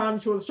to visit her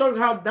and she was showing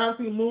how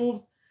dancing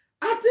moves.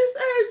 At this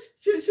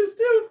age, she's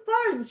still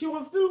fine. She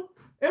was still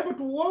able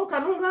to walk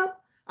and all that.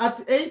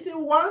 At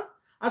 81,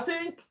 I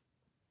think,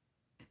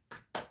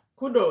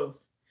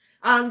 kudos.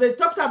 And they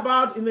talked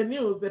about, in the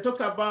news, they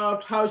talked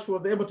about how she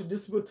was able to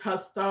distribute her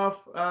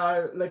stuff,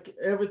 like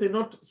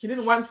everything. She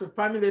didn't want her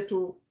family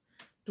to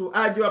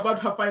argue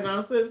about her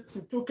finances.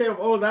 She took care of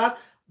all that.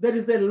 There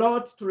is a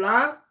lot to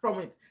learn from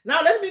it.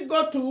 Now let me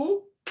go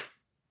to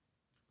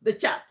the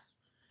chat.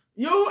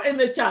 You in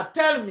the chat,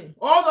 tell me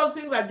all those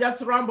things I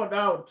just rambled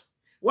out.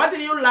 What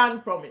did you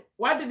learn from it?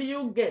 What did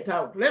you get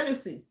out? Let me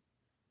see.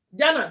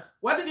 Janet,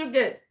 what did you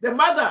get? The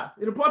mother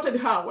reported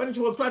her when she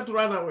was trying to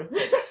run away.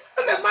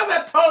 The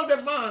mother told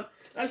the man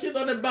that she's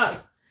on a bus.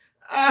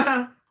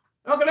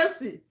 Okay, let's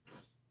see.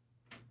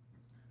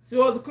 She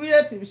was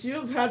creative. She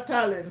used her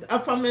talent,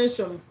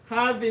 affirmations,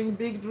 having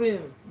big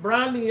dreams,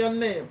 branding your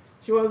name.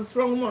 She was a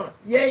strong woman.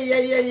 Yeah.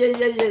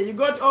 You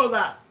got all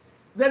that.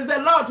 There's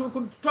a lot we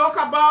could talk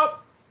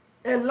about,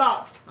 a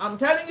lot. I'm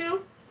telling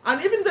you. And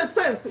even the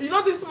sense, you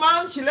know this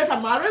man she later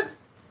married?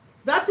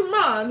 That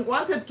man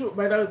wanted to,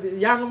 by the way, the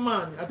young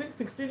man, I think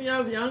 16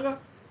 years younger,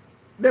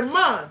 the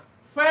man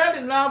fell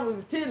in love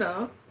with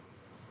Tina,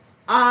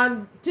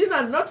 and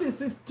Tina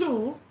noticed it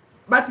too,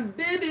 but it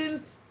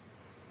didn't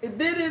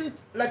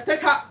like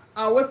take her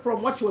away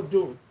from what she was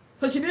doing.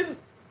 So she didn't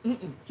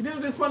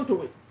respond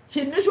to it.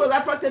 She knew she was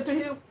attracted to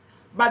him,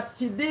 but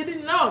she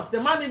did not. The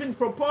man even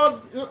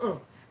proposed.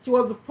 She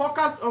was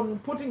focused on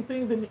putting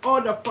things in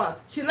order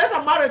first. She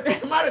later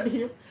married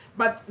him,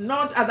 but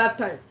not at that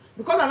time.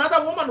 Because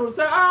another woman would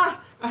say, I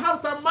have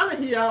some money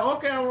here.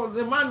 Okay, well,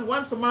 the man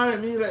wants to marry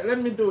me.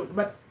 Let me do it.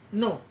 But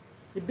no,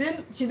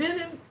 she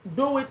didn't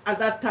do it at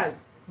that time.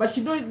 But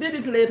she did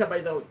it later,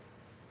 by the way.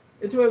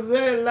 It was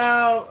very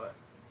loud.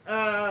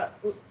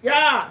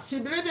 She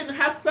believed in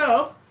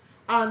herself.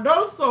 And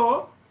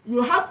also,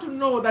 you have to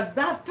know that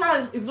that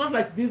time is not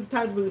like this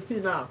time we see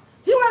now.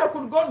 Here I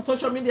could go on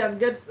social media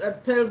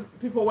and tell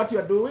people what you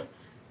are doing.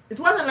 It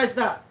wasn't like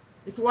that.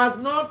 It was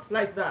not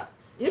like that.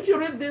 If you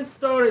read this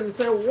story, you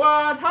say,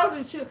 what? How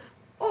did she?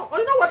 Oh,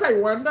 you know what I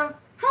wonder?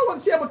 How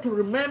was she able to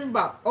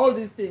remember all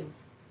these things?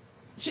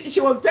 She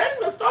was telling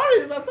the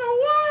stories. I said,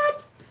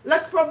 what?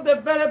 Like from the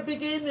very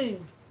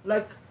beginning.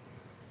 Like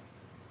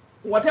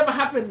whatever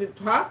happened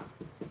to her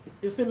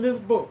is in this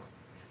book.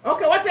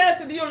 Okay, what else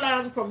did you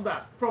learn from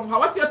that? From her?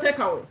 What's your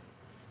takeaway?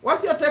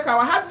 What's your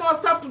takeaway? I had more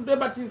stuff to do,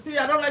 but you see,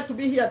 I don't like to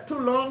be here too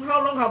long.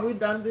 How long have we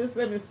done this?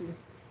 Let me see.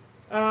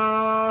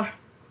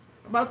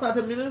 About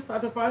 30 minutes,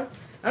 35.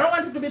 I don't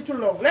want it to be too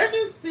long. Let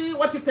me see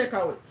what you take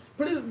away.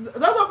 Please,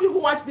 those of you who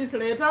watch this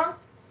later,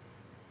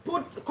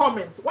 put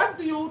comments. What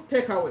do you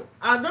take away?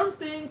 I don't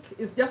think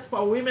it's just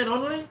for women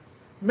only.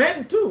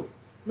 Men too.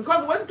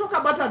 Because when you talk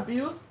about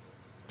abuse,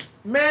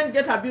 men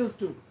get abused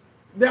too.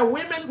 There are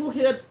women who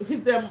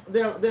hit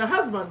their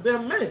husband, their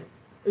men.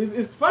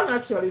 It's fun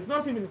actually. It's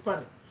not even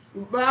funny.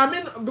 But I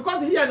mean,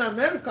 because here in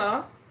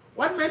America,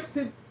 what makes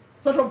it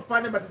sort of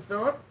funny, but it's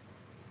not,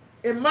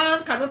 a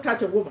man cannot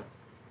touch a woman.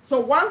 So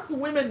once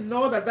women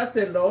know that that's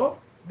the law,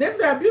 then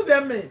they abuse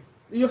their men.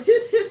 You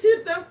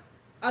hit them,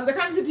 and they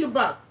can't hit you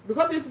back.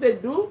 Because if they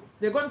do,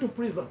 they're going to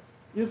prison.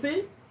 You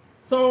see?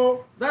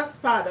 So that's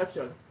sad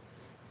actually,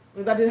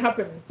 that it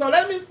happened. So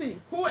let me see.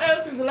 Who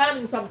else is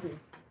learning something?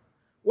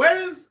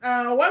 Where is,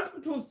 I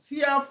want to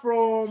hear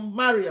from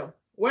Mariam.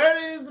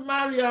 Where is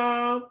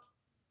Mariam?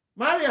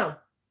 Mariam,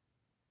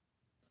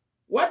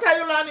 what are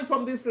you learning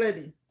from this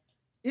lady?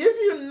 If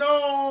you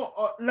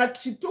know, like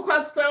she took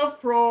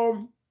herself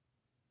from,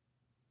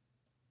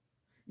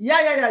 she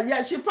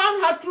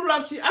found her true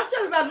love. She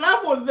actually, that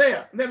love was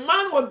there. The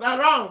man was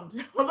around,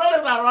 was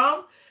always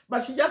around,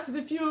 but she just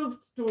refused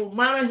to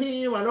marry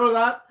him and all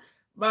that.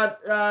 But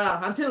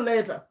until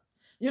later,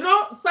 you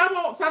know,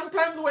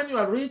 sometimes when you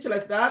are rich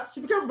like that,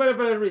 she became very,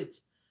 very rich.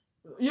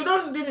 You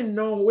don't even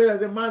know whether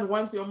the man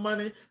wants your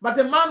money. But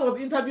the man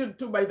was interviewed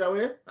too, by the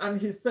way,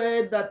 and he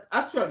said that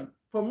actually,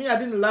 for me, I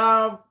didn't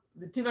love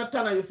the Tina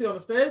Turner you see on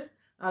stage.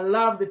 I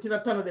love the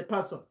Tina Turner, the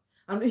person.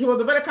 And he was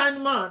a very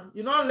kind man.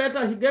 You know,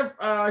 later he gave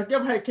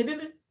her a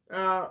kidney.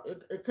 A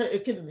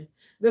kidney.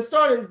 The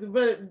story is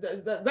very,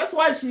 that's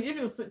why she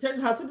even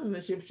changed her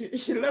citizenship.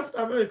 She left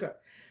America.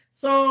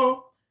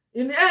 So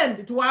in the end,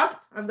 it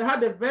worked, and they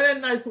had a very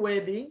nice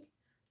wedding.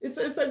 It's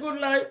a good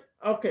life.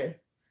 Okay.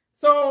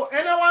 So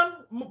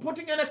anyone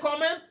putting in a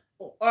comment?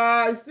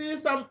 I see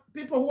some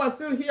people who are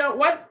still here.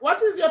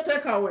 What is your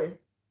takeaway?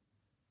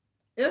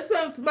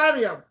 Essence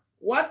Mariam,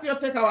 what's your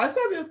takeaway? I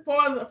saw this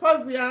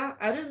Fazia.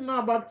 I didn't know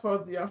about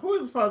Fazia. Who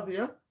is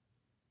Fazia?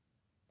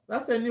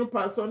 That's a new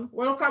person.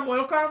 Welcome,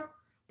 welcome.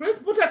 Please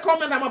put a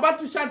comment. I'm about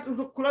to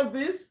close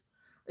this.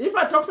 If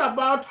I talked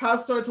about her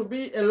story, it would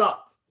be a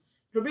lot.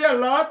 It would be a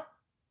lot.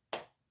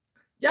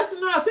 Just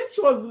know, I think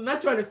she was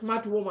naturally a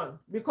smart woman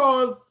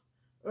because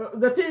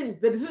the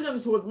decision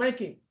she was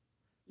making,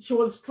 she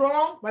was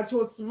strong, but she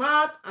was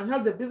smart and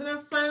had the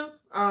business sense,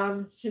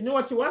 and she knew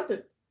what she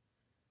wanted.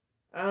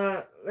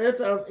 So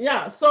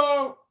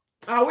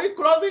are we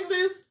closing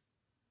this,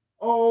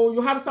 or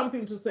you have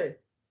something to say?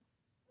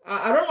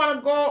 I don't want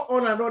to go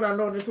on and on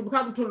and on. It will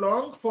become too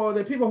long for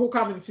the people who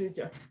come in the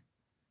future.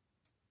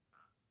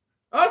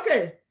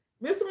 Okay,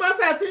 Miss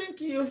Massa, I think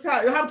you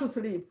have to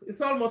sleep.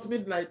 It's almost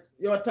midnight,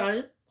 your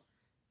time.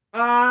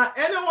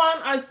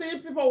 Anyone, I see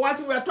people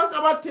watching. We are talking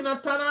about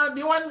Tina Turner. Do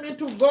you want me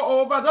to go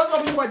over? Those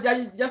of you who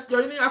are just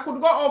joining, I could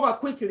go over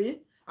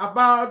quickly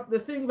about the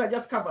things I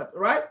just covered,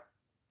 right?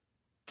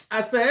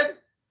 I said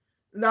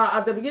Now,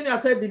 at the beginning, I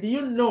said, did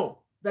you know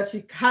that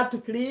she had to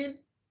clean?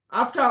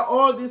 After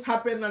all this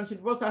happened and she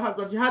divorced her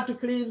husband, she had to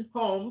clean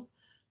homes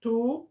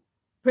to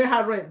pay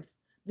her rent.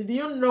 Did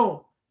you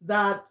know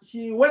that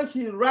when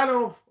she ran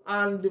off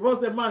and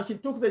divorced the man, she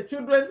took the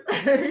children,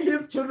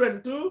 his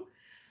children too?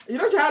 You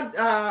know,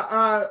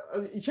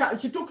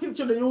 she took his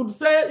children. You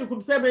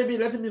could say maybe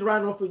let me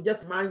run off with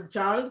just my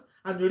child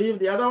and leave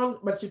the other one,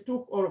 but she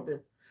took all of them.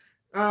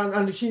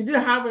 And she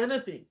didn't have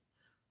anything.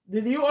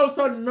 Did you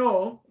also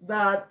know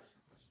that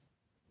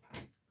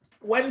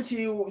when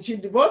she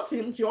divorced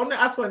him, she only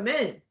asked for a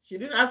name. She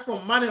didn't ask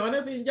for money or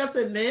anything, just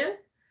a name.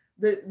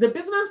 The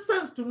business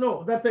sense to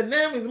know that the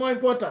name is more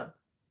important.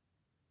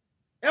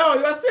 Oh,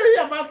 you are still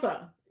here,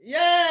 Massa.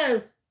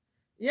 Yes.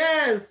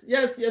 Yes.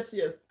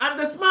 And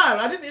the smile,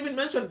 I didn't even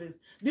mention this.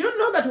 Do you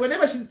know that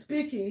whenever she's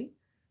speaking,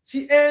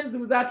 she ends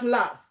with that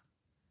laugh?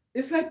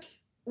 It's like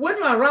when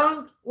you're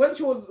around, when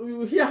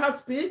you hear her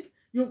speak,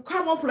 you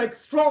come off like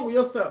strong with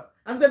yourself.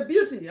 And the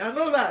beauty and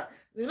all that.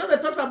 You know, they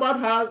talked about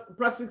her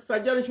plastic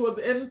surgery. She was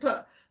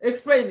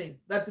explaining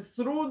that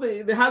through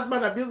the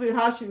husband abusing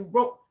her,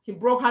 he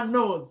broke her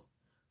nose.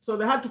 So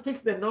they had to fix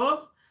the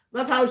nose.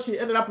 That's how she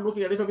ended up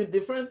looking a little bit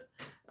different.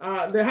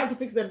 They had to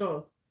fix the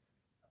nose.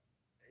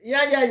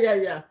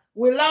 Yeah.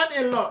 We learn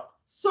a lot.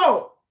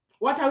 So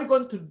what are we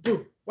going to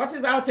do? What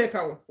is our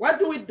takeaway? What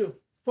do we do?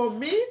 For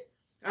me,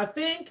 I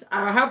think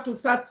I have to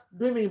start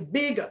dreaming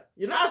bigger.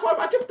 You know,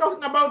 I keep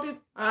talking about it.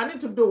 I need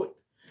to do it.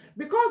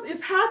 Because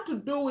it's hard to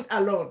do it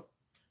alone.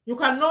 You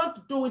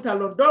cannot do it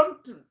alone. Don't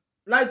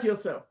lie to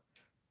yourself.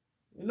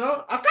 You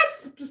know, I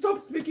can't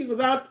stop speaking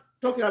without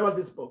talking about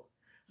this book.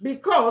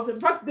 Because, in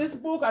fact, this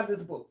book and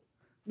this book.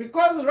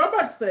 Because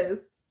Robert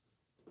says,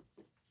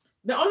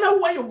 the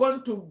only way you're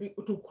going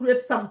to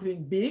create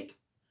something big,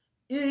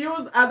 you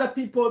use other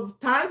people's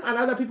time and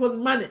other people's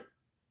money.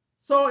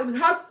 So in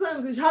her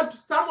sense,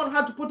 someone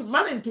had to put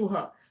money into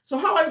her. So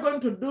how are you going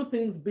to do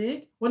things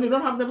big when you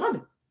don't have the money?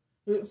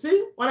 You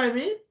see what I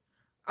mean?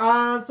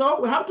 And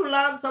so we have to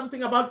learn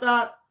something about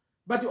that.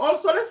 But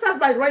also, let's start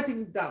by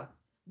writing it down.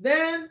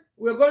 Then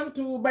we're going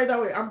to, by the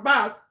way, I'm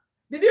back.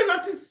 Did you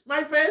notice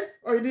my face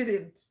or you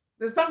didn't?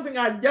 There's something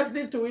I just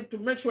did to it to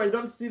make sure you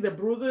don't see the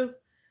bruises.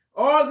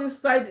 All this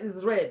side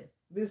is red.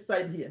 This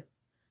side here.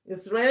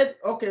 It's red.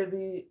 Okay,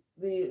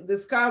 the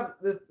scar,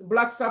 the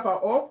black stuff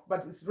are off,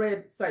 but it's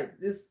red side.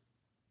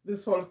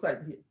 This whole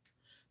side here.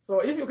 So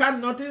if you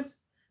can't notice,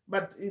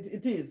 but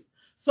it is.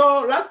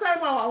 So last time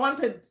I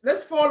wanted,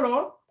 let's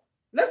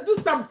do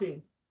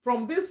something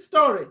from this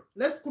story.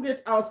 Let's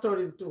create our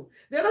stories too.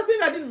 The other thing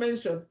I didn't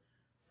mention,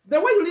 the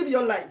way you live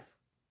your life.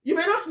 You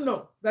may not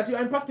know that you're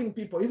impacting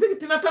people. You think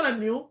Tina Turner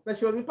knew that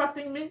she was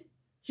impacting me?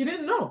 She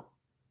didn't know.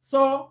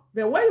 So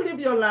the way you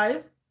live your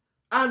life,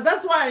 and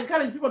that's why I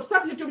encourage people to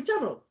start YouTube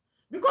channels.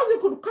 Because you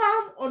could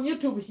come on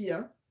YouTube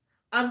here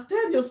and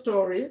tell your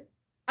story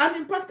and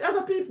impact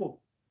other people.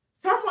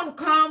 Someone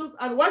comes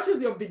and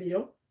watches your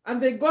video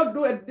and they go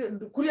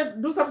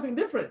do something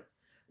different.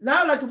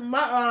 Now, like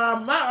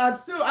I'd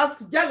still ask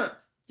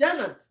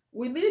Janet,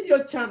 we need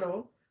your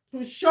channel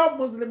to show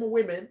Muslim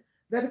women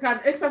that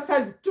can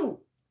exercise too.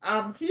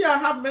 Here I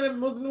have many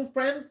Muslim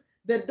friends,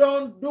 they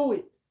don't do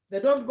it. They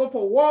don't go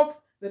for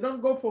walks, they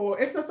don't go for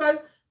exercise.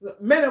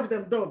 Many of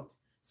them don't.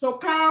 So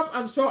come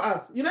and show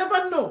us. You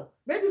never know.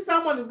 Maybe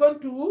someone is going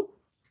to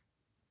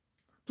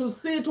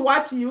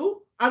watch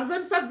you and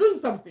then start doing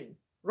something,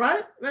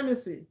 right? Let me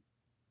see.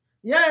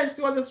 Yes,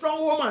 she was a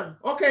strong woman.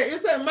 Okay,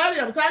 it's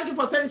Mariam. Thank you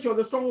for saying she was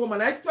a strong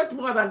woman. I expect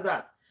more than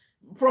that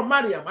from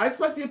Mariam. I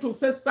expect you to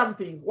say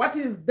something. What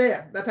is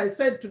there that I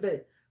said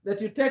today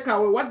that you take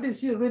away? What did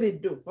she really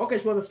do? Okay,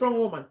 she was a strong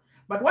woman.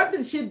 But what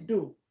did she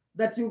do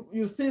that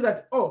you see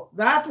that, oh,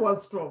 that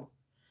was strong?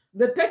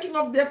 The taking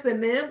of just the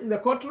name in the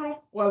courtroom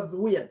was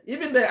weird.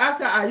 Even they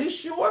asked her, are you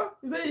sure?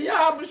 He said,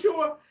 yeah, I'm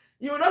sure.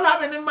 You don't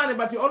have any money,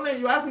 but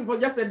you're asking for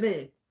just a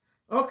name.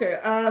 Okay,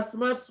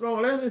 smart,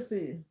 strong. Let me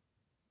see.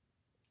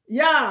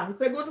 Yeah,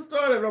 it's a good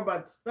story,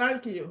 Robert.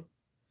 Thank you.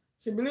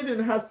 She believed in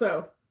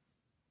herself.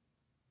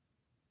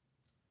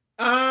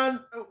 And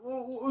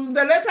in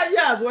the later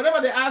years,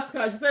 whenever they asked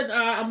her, she said,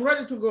 I'm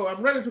ready to go.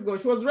 I'm ready to go.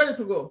 She was ready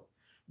to go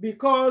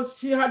because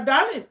she had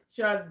done it.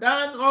 She had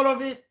done all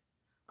of it.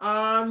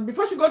 And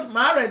before she got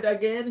married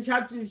again,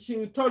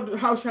 she told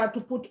how she had to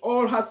put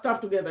all her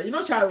stuff together. You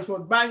know, she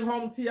was buying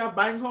homes here,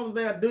 buying homes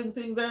there, doing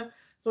things there.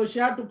 So she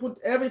had to put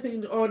everything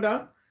in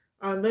order.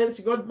 And then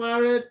she got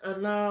married,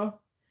 and now,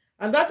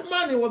 and that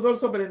money was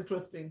also very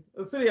interesting.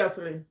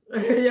 Seriously.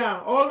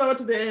 Yeah, all the way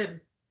to the end.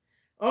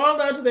 All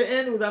the way to the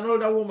end with an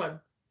older woman.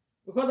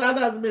 Because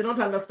others may not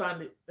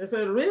understand it. They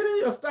said, really?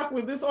 You're stuck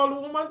with this old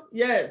woman?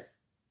 Yes.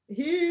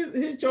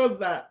 He chose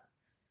that.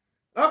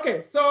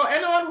 Okay, so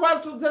anyone who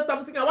has to say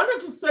something, I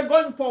wanted to say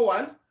going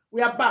forward,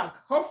 we are back.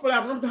 Hopefully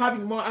I'm not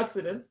having more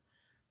accidents.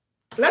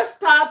 Let's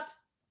start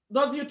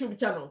those YouTube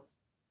channels.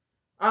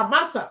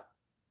 Massa,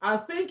 I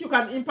think you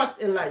can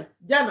impact a life.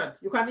 Janet,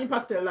 you can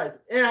impact a life.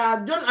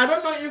 John, I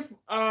don't know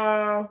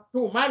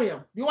if, Mariam,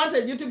 do you want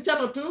a YouTube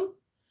channel too?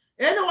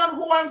 Anyone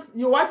who wants,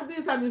 you watch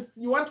this and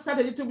you want to start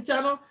a YouTube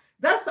channel,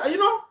 that's,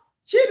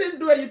 She didn't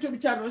do a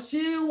YouTube channel.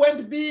 She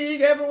went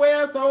big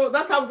everywhere. So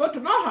that's how we got to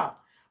know her.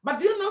 But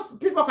do you know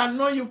people can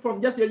know you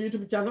from just your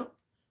YouTube channel?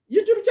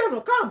 YouTube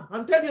channel, come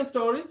and tell your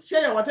stories,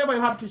 share whatever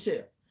you have to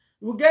share.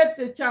 You get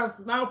the chance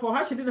now. For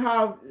her, she didn't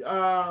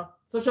have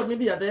social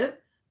media then,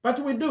 but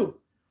we do.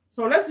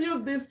 So let's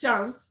use this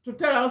chance to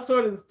tell our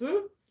stories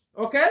too.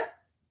 Okay?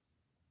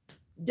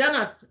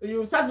 Janet,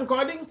 you start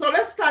recording. So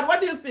let's start.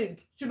 What do you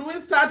think? Should we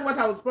start what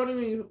I was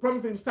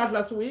promising to start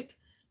last week?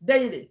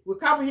 Daily. We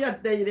come here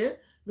daily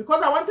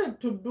because I wanted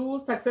to do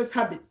success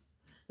habits.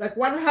 Like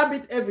one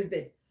habit every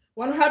day.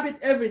 One habit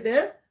every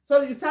day.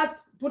 So you start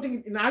putting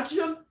it in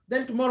action.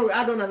 Then tomorrow we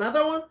add on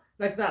another one.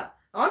 Like that.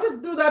 I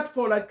wanted to do that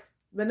for like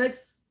the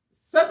next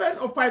 7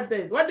 or 5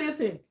 days. What do you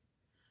think?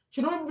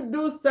 Should we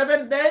do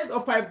 7 days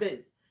or 5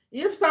 days?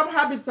 If some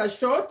habits are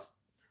short,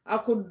 I'll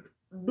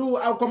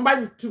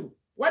combine 2.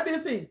 What do you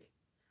think?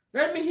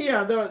 Let me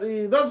hear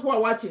those who are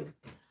watching.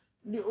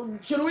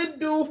 Should we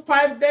do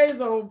 5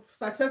 days of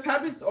success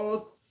habits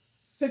or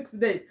 6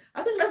 days?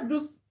 I think let's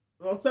do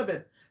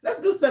 7. Let's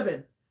do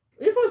 7.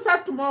 If we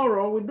start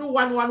tomorrow, we do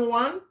 1, 1,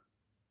 1.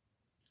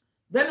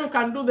 Then we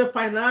can do the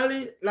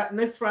finale like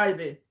next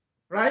Friday,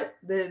 right?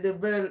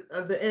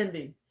 The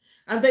ending.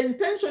 And the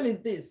intention is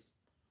this: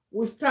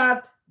 we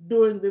start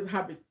doing these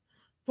habits.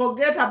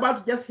 Forget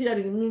about just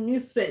hearing me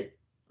say.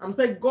 I'm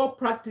saying go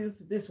practice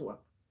this one.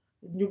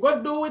 You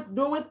go do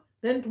it.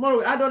 Then tomorrow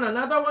we add on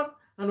another one,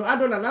 and we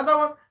add on another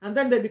one, and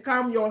then they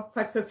become your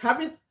success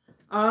habits.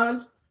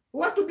 And we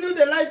want to build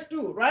a life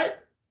too, right?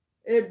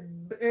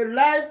 A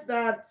life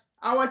that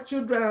our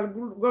children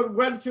and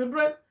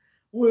grandchildren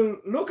will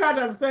look at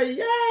and say,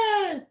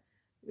 "Yay,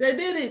 they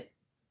did it."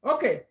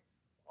 Okay,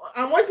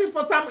 I'm waiting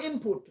for some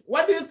input.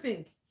 What do you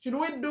think? Should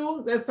we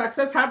do the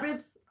success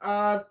habits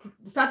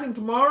starting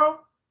tomorrow?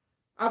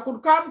 I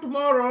could come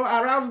tomorrow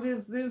around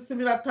these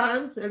similar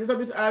times, a little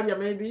bit earlier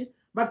maybe,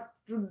 but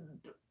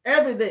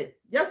every day,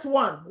 just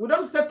one. We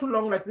don't stay too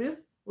long like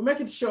this. We make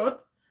it short,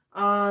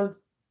 and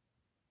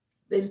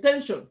the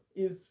intention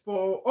is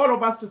for all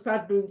of us to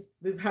start doing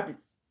these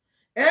habits.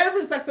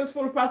 Every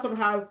successful person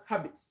has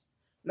habits,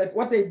 like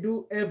what they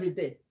do every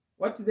day.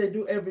 What do they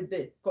do every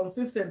day,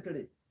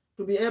 consistently,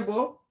 to be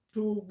able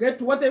to get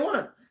to what they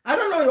want? I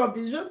don't know your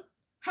vision.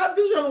 Her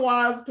vision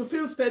was to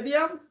fill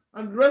stadiums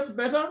and dress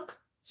better.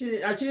 She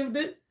achieved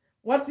it.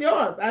 What's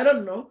yours? I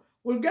don't know.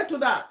 We'll get to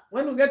that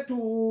when we get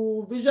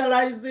to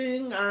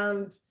visualizing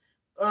and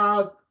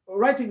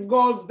writing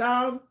goals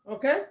down.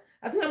 Okay?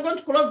 I think I'm going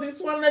to close this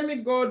one. Let me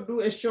go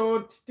do a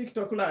short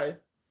TikTok live.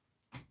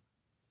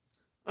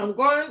 I'm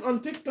going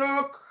on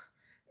TikTok.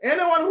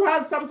 Anyone who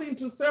has something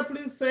to say,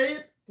 please say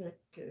it.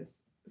 Okay.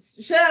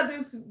 Share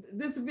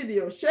this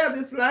video. Share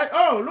this live.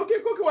 Oh, Looky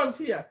Cookie was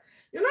here.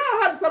 You know,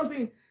 I had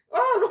something.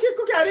 Oh, Looky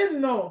Cookie, I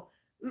didn't know.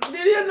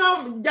 Did you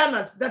know,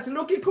 Janet, that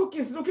Looky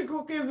Cookie's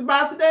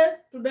birthday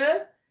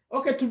today?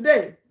 Okay,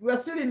 today. We are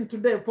still in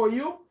today. For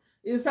you,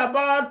 it's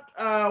about,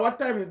 what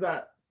time is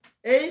that?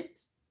 8.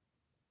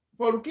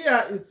 For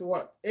Lukia is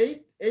what?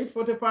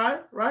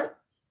 8:45, right?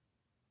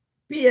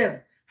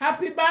 PM.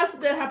 Happy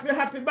birthday,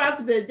 happy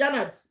birthday,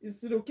 Janet.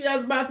 It's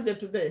Lukia's birthday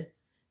today.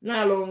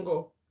 Not long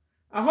ago.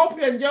 I hope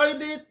you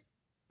enjoyed it.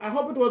 I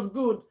hope it was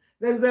good.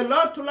 There's a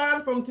lot to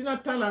learn from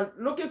Tina Turner.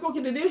 Looky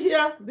Cookie, did you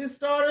hear this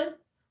story?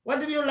 What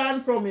did you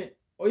learn from it?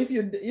 Or if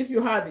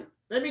you had it,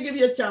 let me give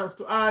you a chance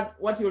to add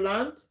what you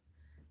learned.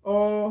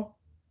 Or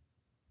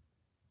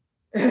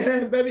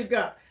baby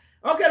girl.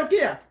 Okay, look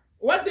here.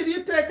 What did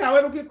you take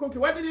away, Looky Cookie?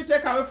 What did you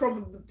take away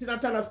from the Tina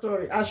Turner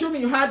story?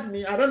 Assuming you had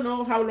me, I don't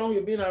know how long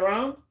you've been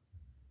around.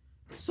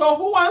 So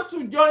who wants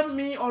to join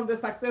me on the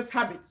success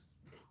habits?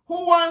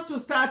 Who wants to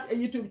start a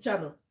YouTube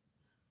channel?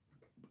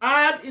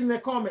 Add in the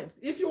comments.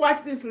 If you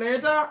watch this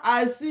later,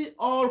 I see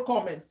all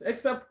comments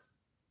except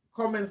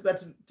comments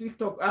that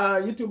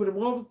YouTube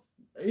removes.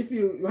 If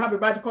you have a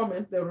bad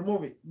comment, they'll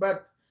remove it.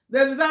 But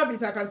they reserve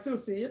it. I can still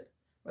see it,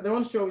 but they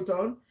won't show it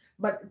on.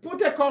 But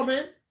put a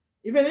comment.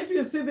 Even if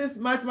you see this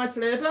much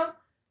later,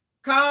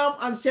 come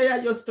and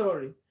share your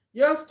story.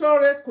 Your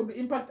story could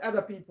impact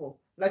other people.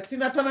 Like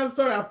Tina Turner's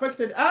story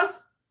affected us.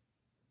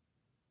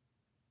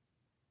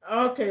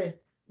 Okay.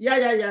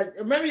 Yeah.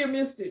 Maybe you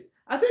missed it.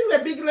 I think the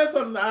big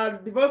lesson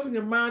divorcing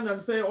a man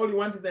and say all you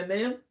want is the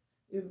name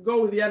is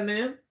go with your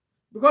name,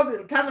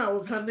 because Turner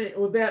was her name,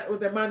 with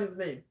the man's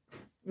name.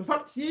 In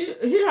fact, he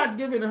had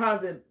given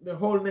her the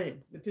whole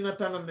name, the Tina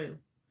Turner name.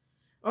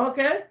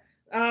 Okay,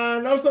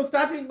 and also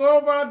starting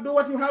over, do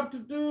what you have to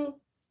do.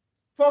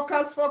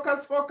 Focus.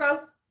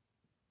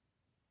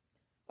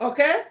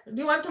 Okay,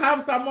 do you want to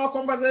have some more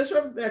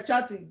conversation? They're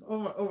chatting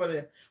over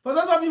there. For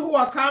those of you who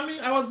are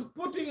coming, I was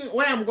putting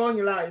where I'm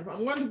going live.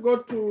 I'm going to go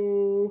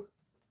to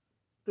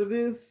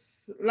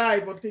this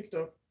live on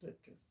TikTok. Take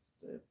a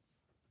step.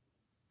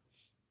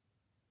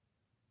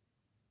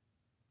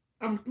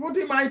 I'm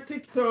putting my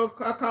TikTok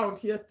account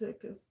here.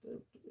 Take a step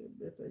to a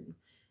better you.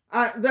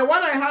 The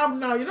one I have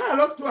now, you know, I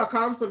lost 2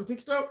 accounts on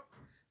TikTok.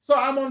 So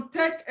I'm on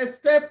take a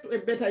step to a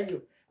better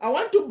you. I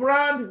want to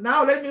brand,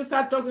 now let me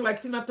start talking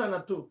like Tina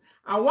Turner too.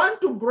 I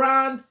want to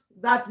brand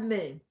that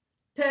name.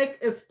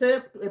 take a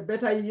step to a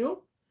better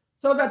you,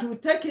 so that we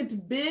take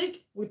it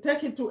big, we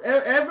take it to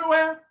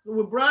everywhere,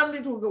 we brand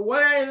it, we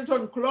wear it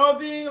on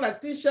clothing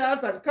like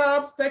t-shirts and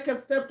cups, take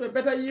a step to a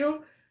better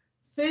you.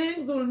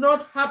 Things will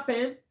not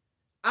happen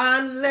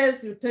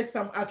unless you take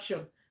some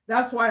action.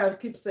 That's why I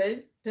keep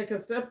saying, take a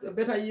step to a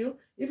better you.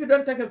 If you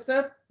don't take a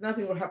step,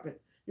 nothing will happen.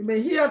 You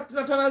may hear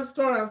Tina Turner's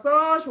story and say,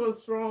 oh, she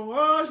was strong,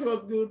 oh, she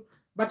was good.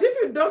 But if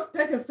you don't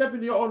take a step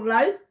in your own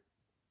life,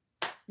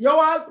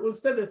 yours will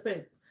stay the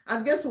same.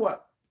 And guess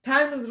what?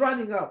 Time is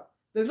running out.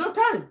 There's no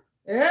time.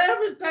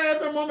 Every time,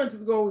 every moment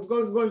is going.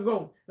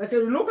 Like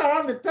you look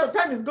around, the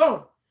time is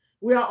gone.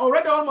 We are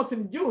already almost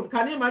in June.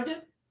 Can you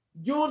imagine?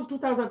 June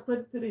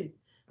 2023.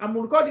 I'm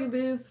recording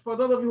this for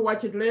those of you who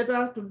watch it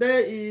later.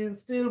 Today is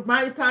still,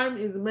 my time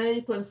is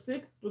May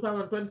 26,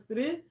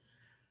 2023.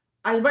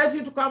 I invite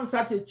you to come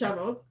start your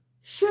channels.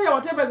 Share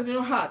whatever is in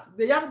your heart.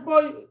 The young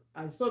boy,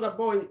 I saw the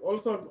boy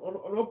also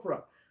on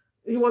Oprah.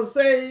 He was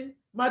saying,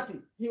 Matty,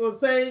 he was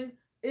saying,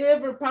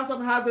 every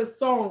person has a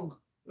song,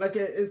 like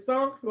a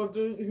song. He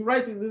was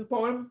writing these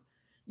poems.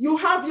 You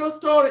have your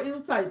story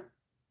inside.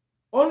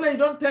 Only you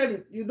don't tell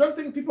it. You don't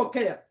think people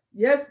care.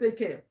 Yes, they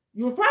care.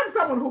 You'll find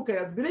someone who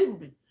cares, believe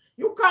me.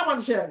 You come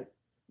and share it.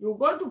 You're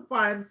going to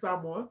find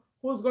someone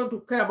who's going to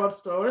care about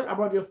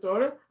your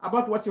story,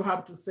 about what you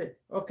have to say.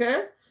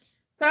 Okay?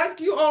 Thank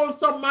you all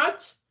so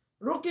much.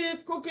 Rookie,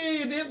 Cookie,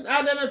 you didn't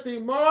add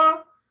anything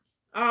more.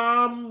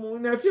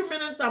 In a few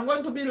minutes, I'm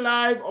going to be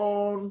live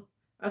on,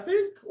 I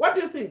think, what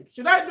do you think?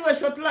 Should I do a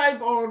short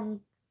live on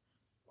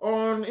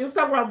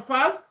Instagram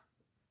first?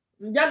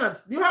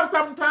 Janet, do you have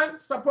some time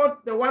to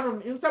support the one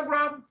on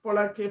Instagram for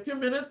like a few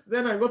minutes?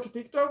 Then I go to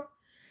TikTok.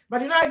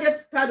 But you know, I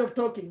get tired of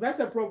talking. That's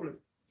a problem.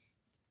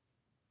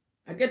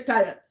 I get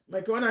tired.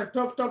 Like when I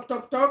talk,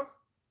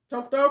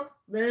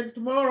 then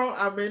tomorrow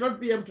I may not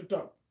be able to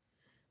talk.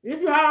 If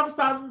you have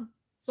some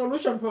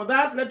solution for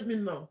that, let me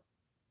know.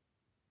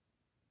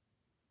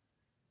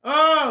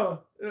 Oh,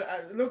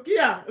 look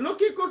here.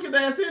 Looky Cookie,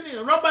 they are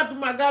sending Robert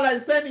Magala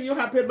is sending you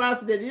happy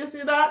birthday. Do you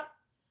see that?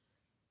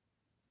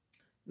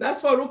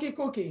 That's for Rookie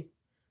Cookie.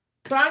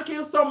 Thank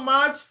you so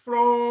much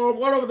from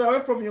all over the way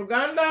from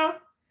Uganda.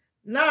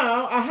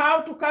 Now I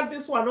have to cut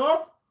this one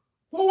off.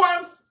 Who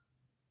wants?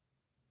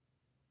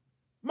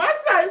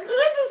 Master is ready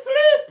to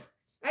sleep.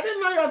 I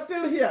didn't know you are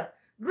still here.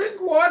 Drink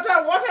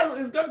water. Water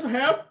is going to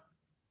help.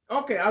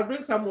 Okay, I'll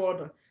drink some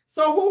water.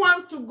 So who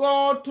wants to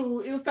go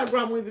to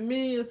Instagram with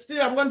me?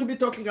 Still, I'm going to be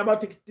talking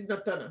about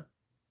Tina Turner.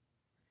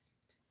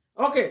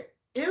 Okay,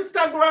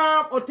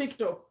 Instagram or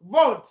TikTok.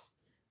 Vote.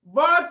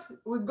 Vote.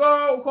 We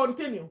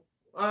continue.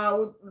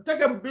 We'll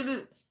take a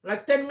bit,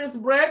 like 10 minutes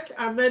break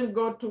and then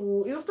go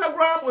to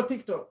Instagram or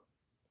TikTok.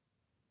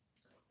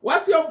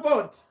 What's your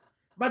vote?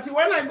 But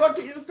when I go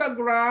to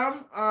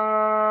Instagram,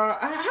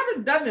 I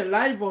haven't done a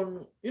live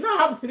on, you know,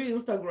 I have 3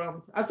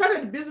 Instagrams. I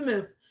started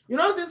business. You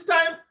know, this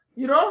time,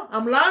 you know,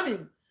 I'm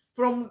learning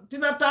from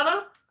Tina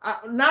Turner.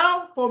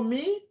 Now, for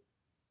me,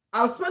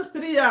 I've spent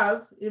 3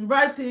 years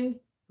inviting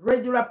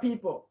regular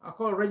people. I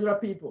call regular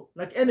people,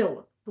 like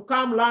anyone, to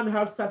come learn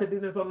how to start a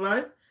business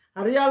online.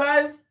 I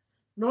realized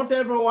not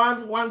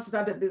everyone wants to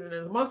start a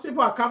business. Most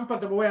people are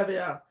comfortable where they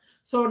are.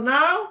 So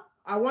now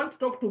I want to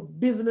talk to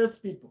business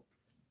people,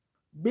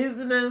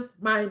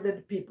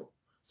 business-minded people.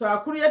 So I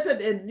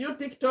created a new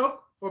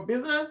TikTok for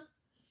business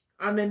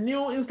and a new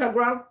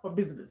Instagram for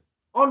business,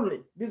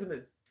 only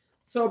business.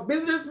 So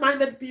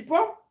business-minded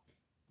people,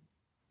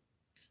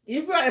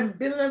 if you're a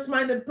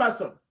business-minded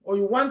person or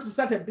you want to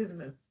start a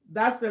business,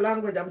 that's the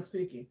language I'm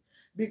speaking.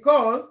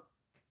 Because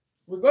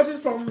we got it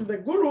from the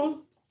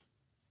gurus.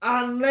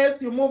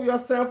 Unless you move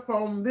yourself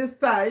from this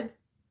side,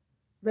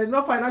 there's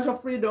no financial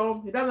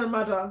freedom. It doesn't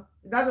matter.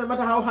 It doesn't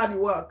matter how hard you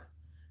work.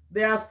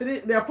 There are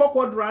 4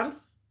 quadrants.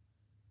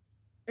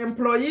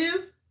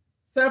 Employees,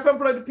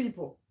 self-employed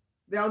people,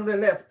 they're on the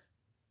left.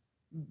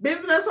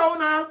 Business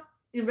owners,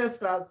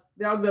 investors,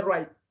 they're on the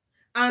right.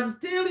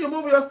 Until you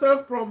move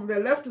yourself from the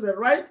left to the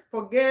right,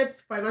 forget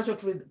financial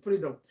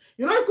freedom.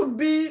 You know, you could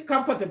be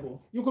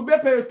comfortable. You could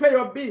pay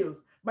your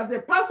bills. But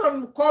the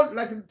person called,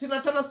 like Tina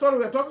Turner story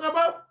we're talking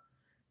about,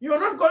 you're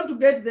not going to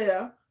get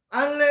there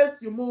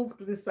unless you move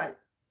to this side.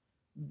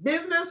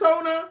 Business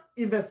owner,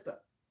 investor.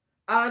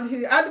 And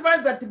he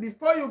advised that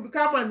before you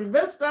become an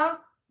investor,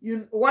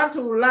 you want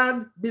to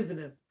learn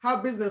business, how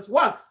business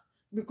works.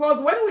 Because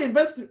when we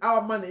invest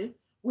our money,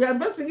 we are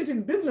investing it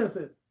in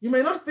businesses. You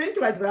may not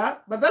think like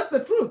that, but that's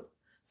the truth.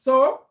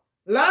 So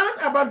learn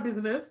about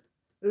business,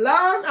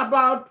 learn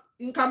about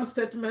income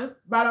statements,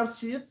 balance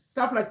sheets,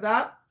 stuff like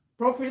that,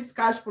 profits,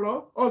 cash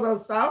flow, all that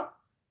stuff,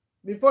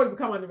 before you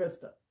become an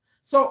investor.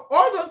 So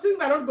all those things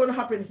are not going to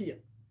happen here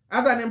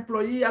as an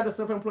employee, as a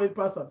self-employed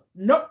person.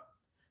 Nope.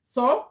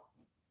 So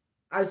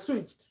I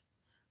switched.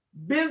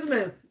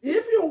 Business,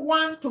 if you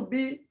want to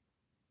be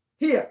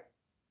here,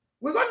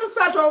 we're going to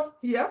start off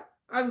here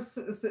as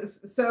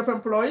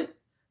self-employed,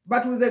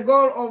 but with the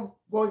goal of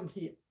going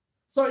here.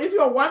 So if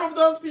you're one of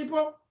those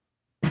people,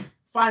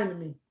 find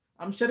me.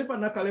 I'm Sherifa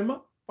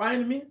Nakalema.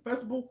 Find me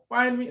Facebook,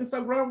 find me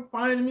Instagram,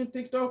 find me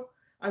TikTok.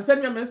 and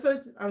send me a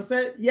message and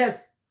say,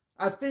 yes,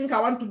 I think I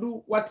want to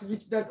do what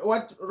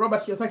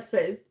Robert Kiyosaki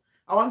says.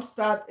 I want to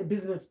start a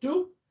business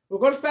too. We're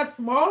going to start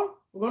small.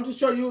 We're going to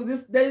show you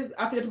these days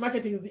affiliate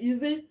marketing is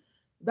easy.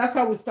 That's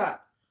how we start.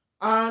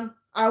 And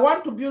I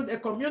want to build a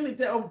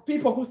community of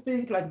people who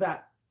think like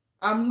that.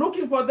 I'm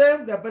looking for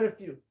them. There are very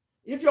few.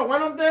 If you're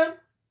one of them,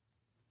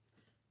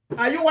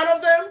 are you one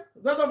of them?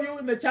 Those of you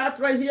in the chat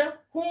right here,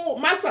 who,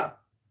 Masa,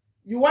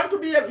 you want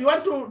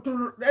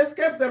to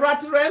escape the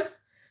rat race?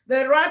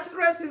 The rat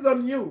race is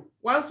on you.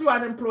 Once you are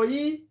an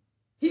employee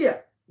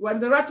here, you're in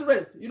the rat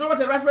race. You know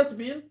what a rat race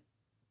means?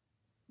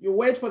 You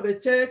wait for the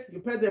check, you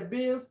pay the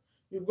bills,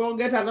 you go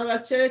get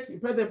another check, you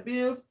pay the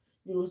bills,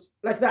 you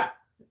like that.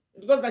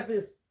 It goes like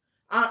this.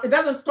 It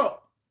doesn't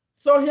stop.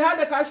 So he had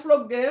a cash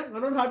flow game. I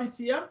don't have it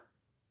here.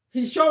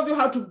 He shows you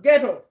how to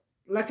get off.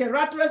 Like a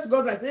rat race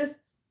goes like this,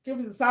 keeps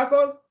in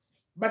circles,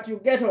 but you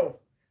get off.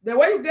 The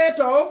way you get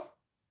off,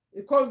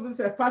 he calls this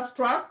a fast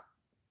track.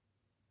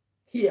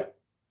 Here,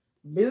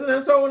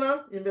 business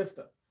owner,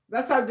 investor.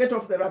 That's how you get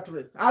off the rat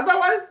race.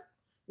 Otherwise,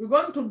 you're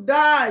going to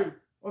die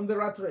on the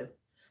rat race.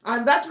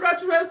 And that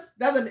rat race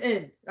doesn't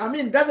end. I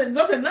mean, it's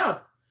not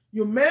enough.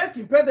 You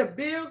pay the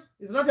bills,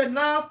 it's not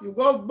enough. You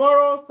go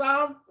borrow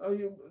some,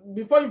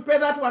 before you pay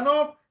that one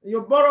off,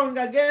 you're borrowing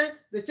again,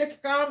 the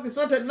check comes, it's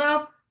not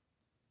enough.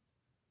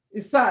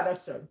 It's sad,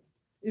 actually.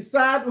 It's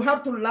sad. We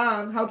have to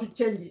learn how to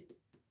change it.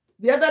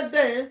 The other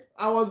day,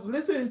 I was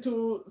listening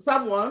to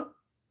someone,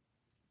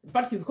 in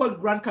fact, he's called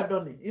Grant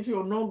Cardone. If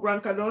you know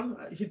Grant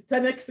Cardone, he's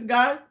 10X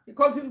guy. He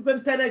calls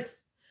himself 10X.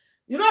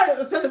 You know,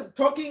 I started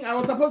talking, I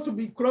was supposed to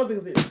be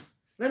closing this.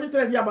 Let me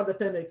tell you about the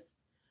 10X.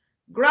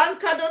 Grant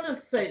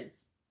Cardone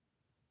says,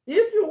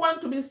 if you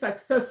want to be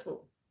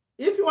successful,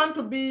 if you want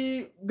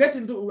to get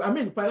into,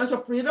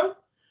 financial freedom,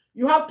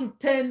 you have to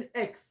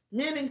 10X,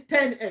 meaning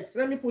 10X.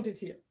 Let me put it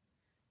here.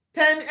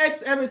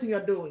 10X everything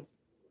you're doing.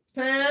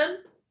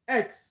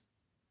 10X.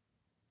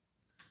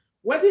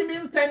 What he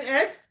means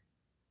 10X?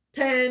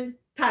 10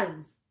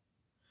 times.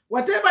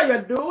 Whatever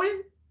you're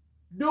doing,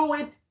 do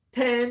it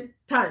 10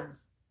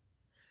 times.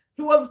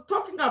 He was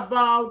talking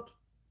about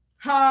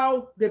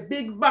how the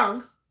big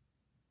banks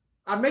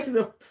are making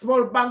the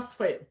small banks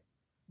fail.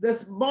 The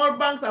small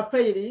banks are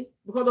failing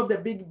because of the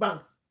big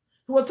banks.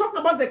 He was talking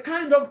about the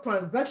kind of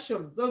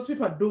transactions those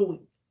people are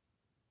doing.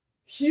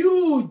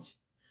 Huge.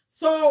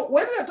 So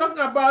when we are talking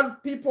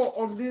about people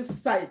on this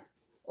side,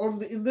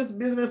 in this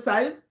business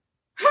side,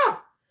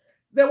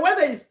 the way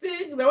they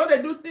think, the way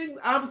they do things,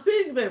 I'm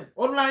seeing them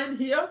online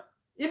here,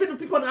 even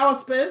people in our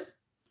space.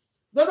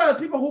 Those are the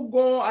people who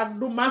go and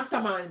do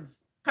masterminds.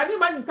 Can you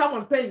imagine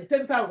someone paying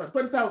 10,000,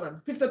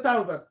 20,000,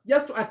 50,000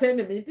 just to attend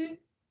a meeting?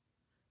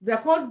 They're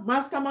called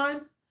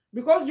masterminds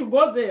because you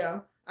go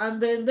there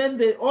and then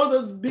all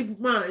those big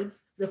minds,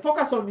 they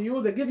focus on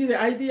you, they give you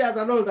the ideas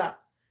and all that.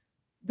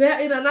 They're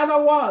in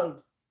another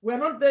world. We're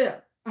not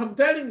there. I'm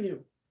telling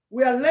you.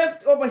 We are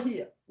left over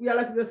here. We are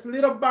like this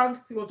little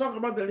banks. He was talking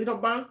about the little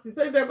banks. He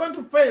said they're going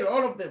to fail,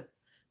 all of them.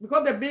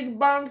 Because the big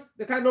banks,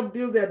 the kind of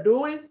deal they're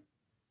doing.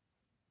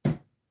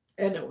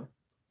 Anyway.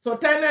 So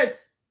 10X.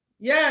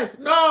 Yes,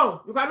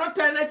 no. You cannot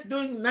 10X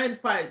doing 9 to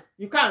 5.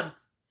 You can't.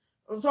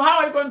 So how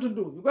are you going to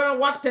do? You're going to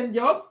work 10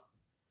 jobs?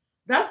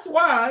 That's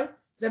why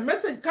the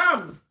message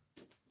comes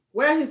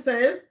where he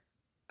says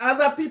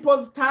other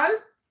people's time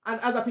and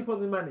other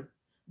people's money.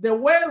 The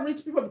way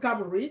rich people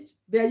become rich,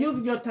 they are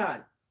using your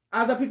time.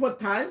 Other people's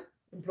time,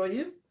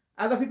 employees,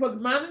 other people's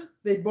money,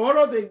 they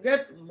borrow, they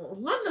get,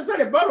 not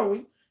necessarily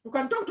borrowing. You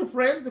can talk to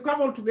friends, you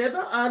come all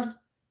together and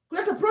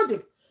create a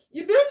project.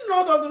 You don't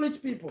know those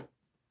rich people.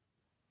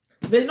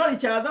 They know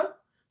each other.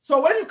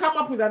 So when you come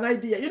up with an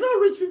idea, you know,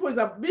 rich people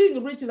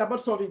being rich is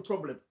about solving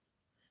problems.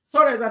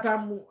 Sorry that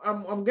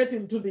I'm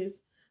getting to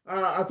this.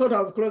 I thought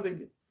I was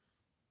closing it.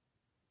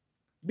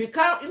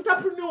 Because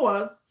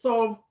entrepreneurs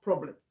solve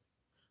problems.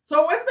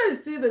 So when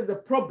they see there's a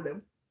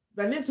problem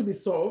that needs to be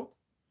solved,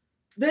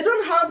 they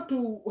don't have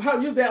to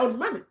use their own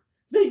money.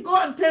 They go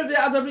and tell the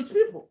other rich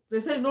people. They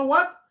say, you know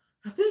what?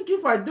 I think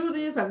if I do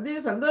this and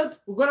this and that,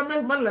 we're going to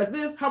make money like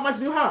this. How much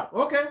do you have?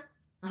 Okay.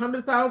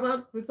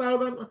 100,000,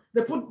 3,000.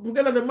 They put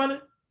together the money.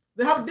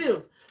 They have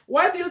deals.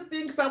 Why do you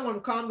think someone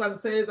comes and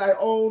says, I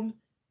own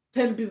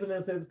 10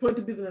 businesses,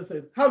 20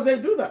 businesses? How do they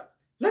do that?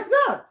 Like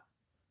that.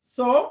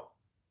 So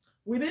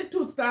we need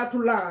to start to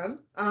learn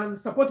and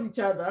support each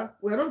other.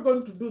 We're not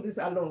going to do this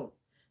alone.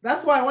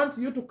 That's why I want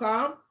you to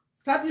come,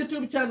 start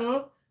YouTube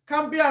channels,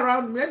 come be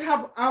around. Let's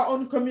have our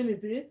own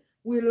community.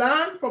 We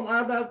learn from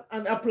others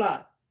and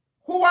apply.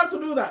 Who wants to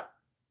do that?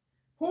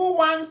 Who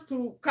wants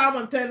to come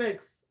on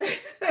 10X?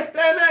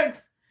 10X.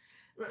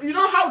 You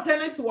know how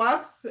 10X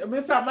works,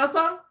 Mr.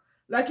 Massa?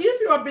 Like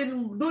if you have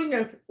been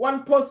doing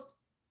one post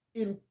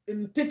in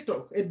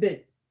TikTok a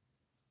day,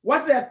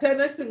 what the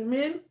 10X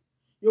means,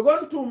 you're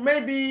going to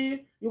make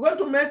it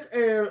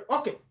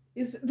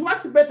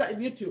works better in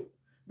YouTube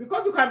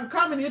because you can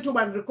come in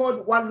YouTube and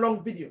record one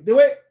long video the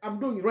way I'm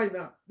doing it right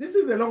now. This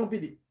is a long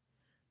video.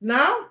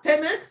 Now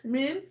 10X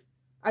means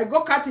I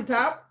go cut it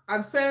up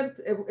and send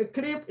a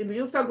clip in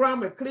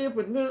Instagram, a clip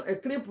there, a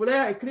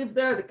clip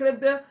there, a clip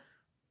there.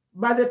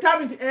 By the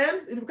time it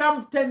ends, it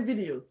becomes 10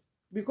 videos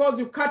because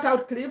you cut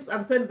out clips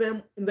and send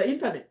them in the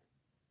internet.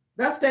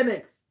 That's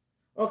 10x.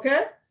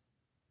 Okay?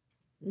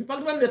 In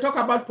fact, when they talk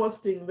about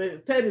posting,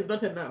 the 10 is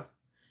not enough.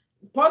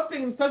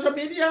 Posting in social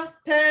media,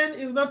 10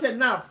 is not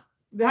enough.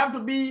 There have to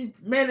be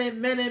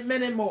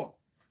many more.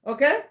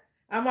 Okay?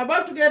 I'm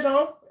about to get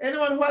off.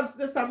 Anyone who has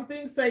to say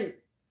something, say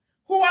it.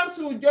 Who wants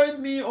to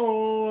join me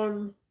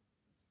on,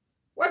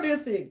 what do you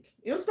think?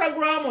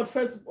 Instagram or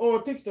Facebook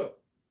or TikTok?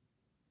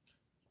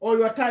 Or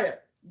you're tired?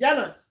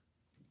 Janet,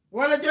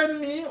 want to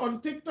join me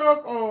on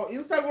TikTok or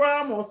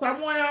Instagram or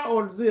somewhere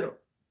or zero?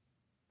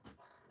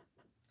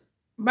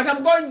 But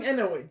I'm going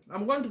anyway.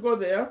 I'm going to go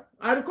there.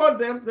 I record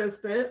them, they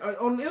stay.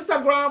 On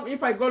Instagram,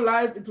 if I go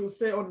live, it will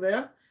stay on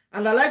there.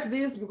 And I like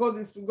this because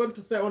it's going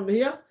to stay on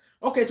here.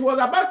 Okay, it was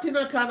about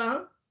Tina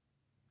Turner.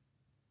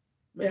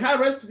 May her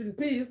rest in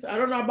peace. I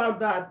don't know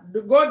about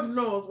that. God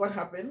knows what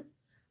happens.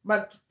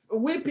 But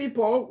we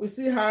people, we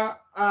see her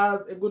as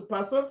a good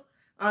person.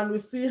 And we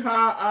see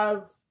her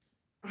as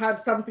had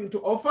something to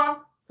offer.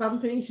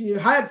 Something. She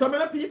hired so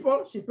many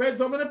people. She paid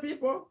so many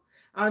people.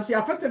 And she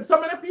affected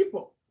so many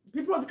people.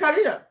 People's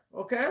careers,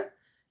 okay?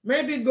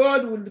 Maybe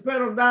God will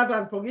depend on that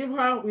and forgive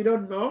her. We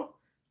don't know.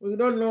 We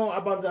don't know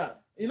about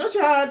that. You know,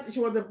 she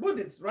was a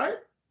Buddhist, right?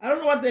 I don't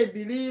know what they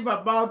believe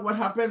about what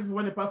happens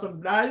when a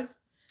person dies,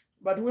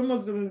 but we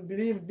must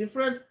believe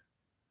different.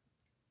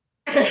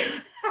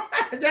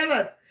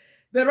 Janet,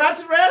 the rat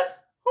race,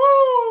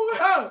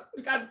 whoo,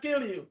 it can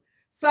kill you.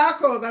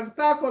 Circles and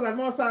circles and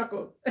more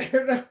circles.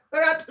 The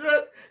rat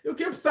race, you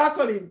keep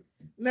circling,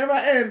 never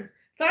ends.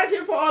 Thank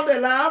you for all the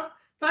love.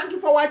 Thank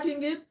you for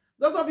watching it.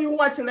 Those of you who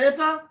watch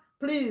later,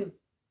 please,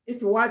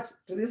 if you watch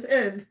to this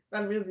end,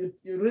 that means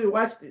you really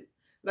watched it.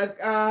 Like,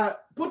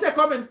 put a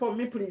comment for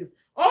me, please.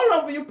 All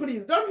of you,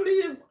 please, don't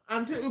leave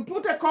until you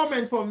put a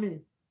comment for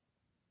me.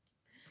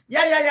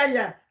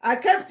 Yeah. I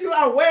kept you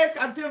awake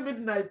until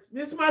midnight.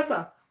 Miss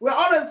Massa, we're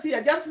always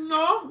here. Just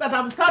know that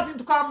I'm starting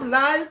to come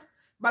live,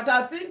 but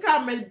I think I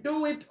may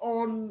do it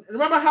on,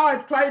 remember how I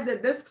tried the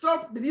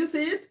desktop? Did you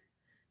see it?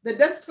 The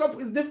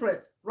desktop is different.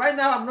 Right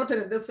now, I'm not in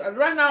a desktop.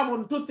 Right now, I'm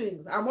on two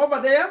things. I'm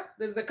over there.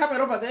 There's the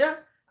camera over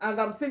there.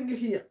 And I'm singing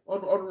here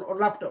on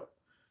laptop.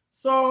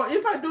 So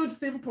if I do it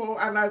simple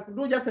and I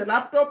do just a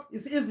laptop,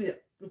 it's easier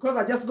because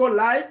I just go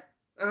live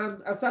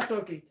and I start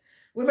talking.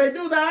 We may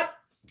do that.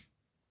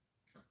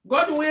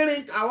 God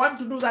willing, I want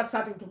to do that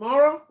starting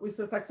tomorrow with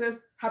the success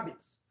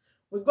habits.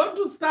 We're going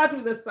to start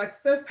with the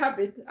success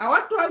habit. I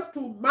want us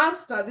to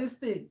master this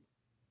thing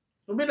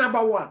to be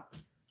number one.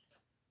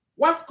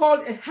 What's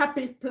called a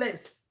happy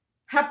place.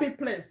 Happy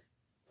place.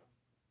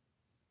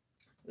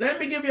 Let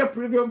me give you a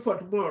preview for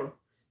tomorrow.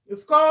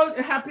 It's called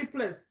a happy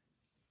place.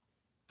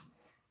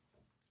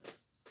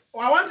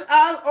 I want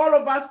all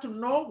of us to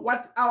know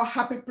what our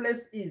happy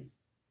place is.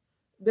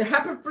 The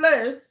happy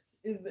place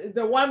is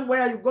the one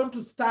where you're going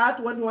to start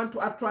when you want to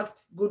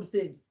attract good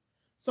things.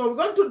 So we're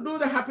going to do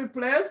the happy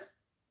place.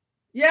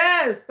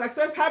 Yes,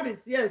 success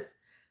habits. Yes.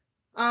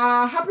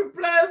 Happy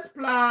place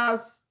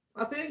plus,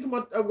 I think,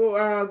 what?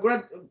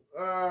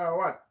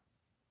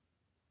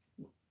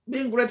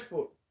 Being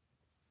grateful.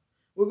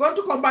 We're going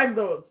to combine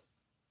those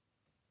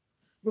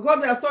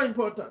because they are so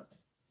important.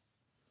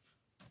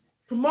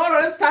 Tomorrow,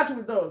 let's start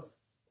with those.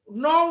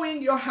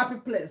 Knowing your happy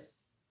place.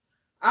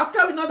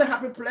 After we know the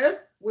happy place,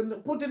 we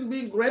put in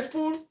being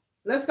grateful.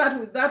 Let's start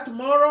with that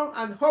tomorrow,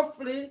 and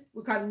hopefully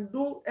we can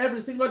do every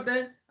single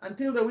day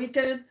until the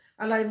weekend.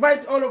 And I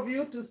invite all of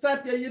you to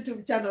start your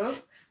YouTube channels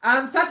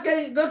and start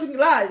going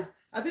live.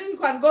 I think you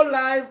can go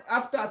live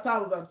after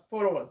 1,000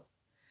 followers.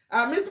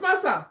 Miss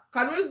Massa,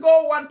 can we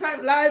go one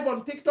time live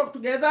on TikTok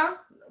together?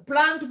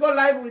 Plan to go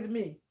live with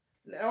me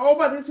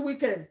over this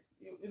weekend.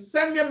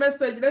 Send me a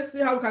message. Let's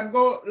see how we can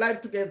go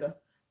live together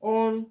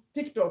on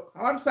TikTok.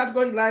 I want to start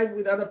going live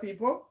with other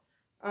people.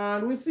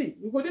 And we see.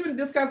 We could even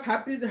discuss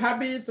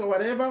habits or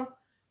whatever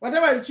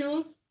you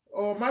choose,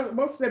 or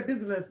mostly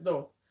business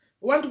though.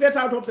 We want to get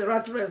out of the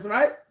rat race,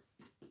 right?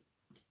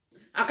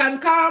 I can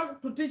come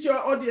to teach your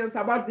audience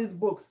about these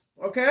books,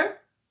 okay?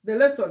 The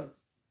lessons.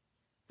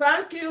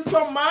 Thank you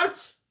so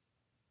much.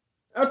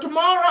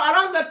 Tomorrow,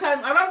 around that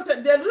time, the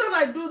reason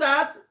I do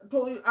that,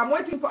 I'm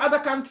waiting for other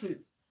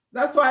countries.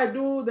 That's why I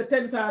do the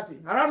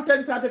 10:30, around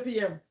 10:30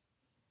 p.m.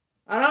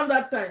 Around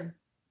that time,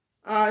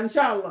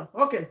 inshallah.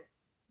 Okay,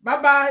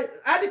 bye-bye.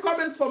 Add the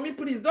comments for me,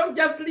 please. Don't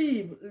just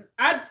leave.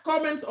 Add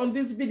comments on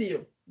this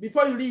video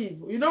before you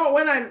leave. You know,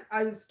 when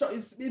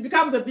it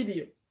becomes a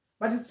video,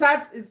 but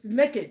it's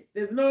naked.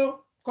 There's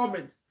no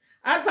comments.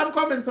 Add some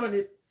comments on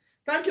it.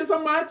 Thank you so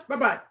much.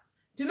 Bye-bye.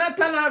 Tina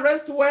Turner,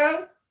 rest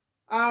well.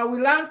 We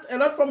learned a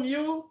lot from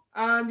you,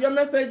 and your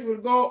message will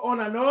go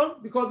on and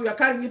on because we are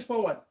carrying it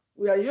forward.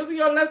 We are using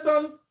your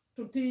lessons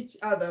to teach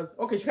others.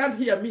 Okay, you can't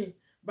hear me,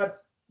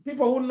 but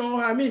people who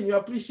know, you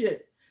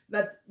appreciate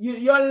that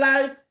your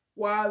life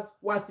was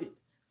worth it.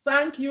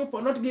 Thank you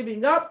for not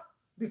giving up.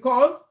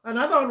 because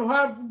another one who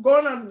have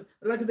gone and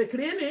like the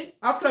cleaning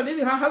after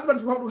leaving her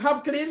husband who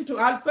have cleaned to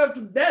herself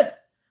to death,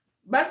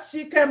 but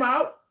she came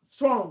out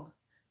strong.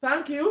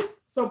 Thank you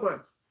so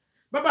much.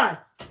 Bye-bye.